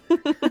 You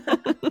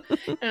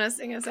want to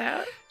sing us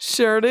out?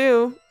 Sure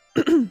do.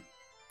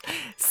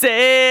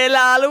 C'est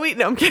l'Halloween.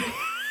 No, I'm kidding.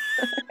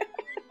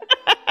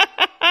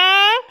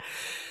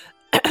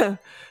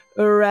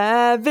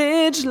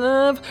 Ravage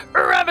love.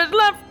 Ravage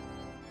love.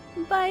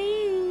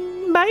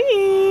 Bye.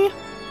 Bye.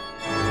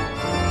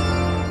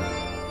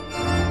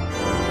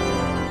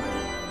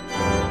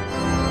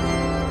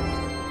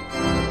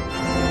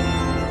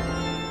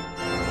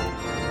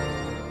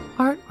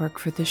 Artwork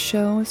for the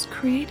show is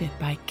created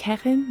by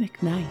Kevin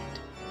McKnight.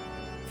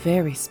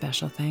 Very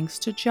special thanks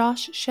to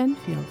Josh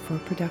Shenfield for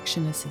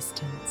production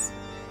assistance.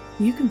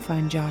 You can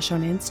find Josh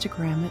on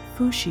Instagram at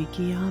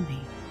Fushigiyami.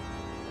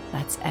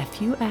 That's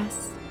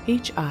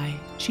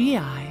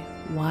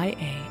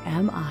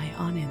FUSHIGIYAMI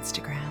on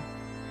Instagram.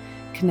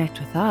 Connect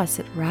with us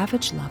at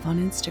Ravage Love on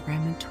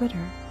Instagram and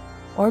Twitter,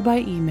 or by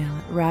email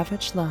at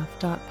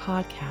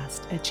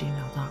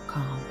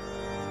ravagelove.podcast@gmail.com.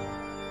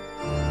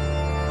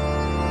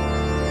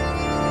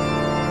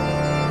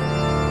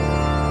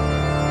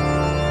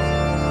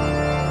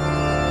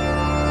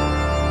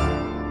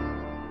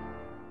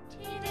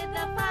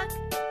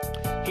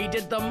 He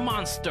did the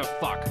monster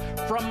fuck.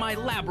 From my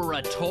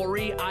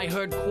laboratory, I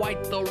heard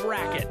quite the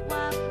racket.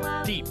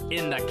 Deep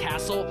in the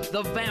castle,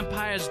 the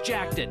vampires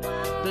jacked it.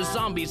 The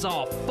zombies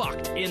all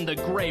fucked in the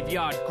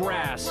graveyard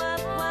grass.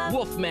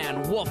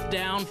 Wolfman wolfed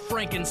down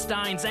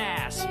Frankenstein's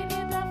ass.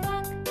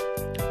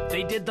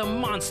 They did the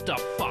monster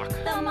fuck.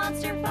 The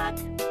monster fuck.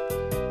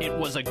 It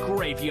was a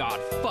graveyard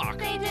fuck.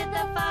 They did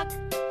the fuck.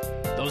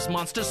 Those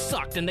monsters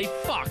sucked and they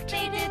fucked.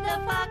 They did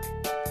the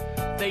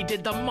fuck. They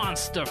did the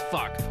monster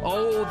fuck.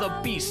 Oh, the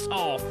beasts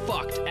all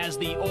fucked as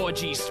the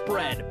orgy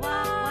spread.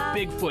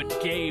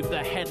 Bigfoot gave the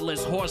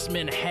headless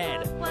horseman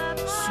head.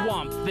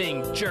 Swamp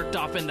Thing jerked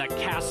off in the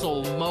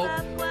castle moat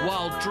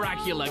while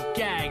Dracula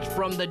gagged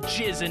from the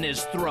jizz in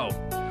his throat.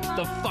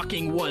 The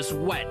fucking was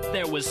wet,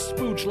 there was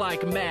spooge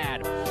like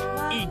mad.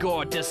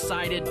 Igor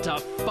decided to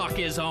fuck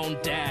his own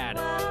dad.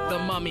 The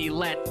mummy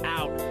let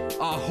out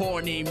a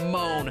horny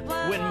moan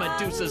when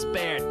Medusa's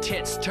bare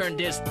tits turned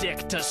his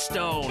dick to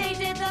stone. They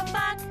did the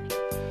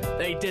fuck.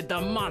 They did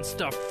the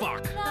monster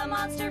fuck. The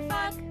monster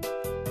fuck.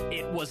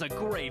 It was a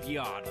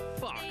graveyard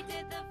fuck. They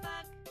did the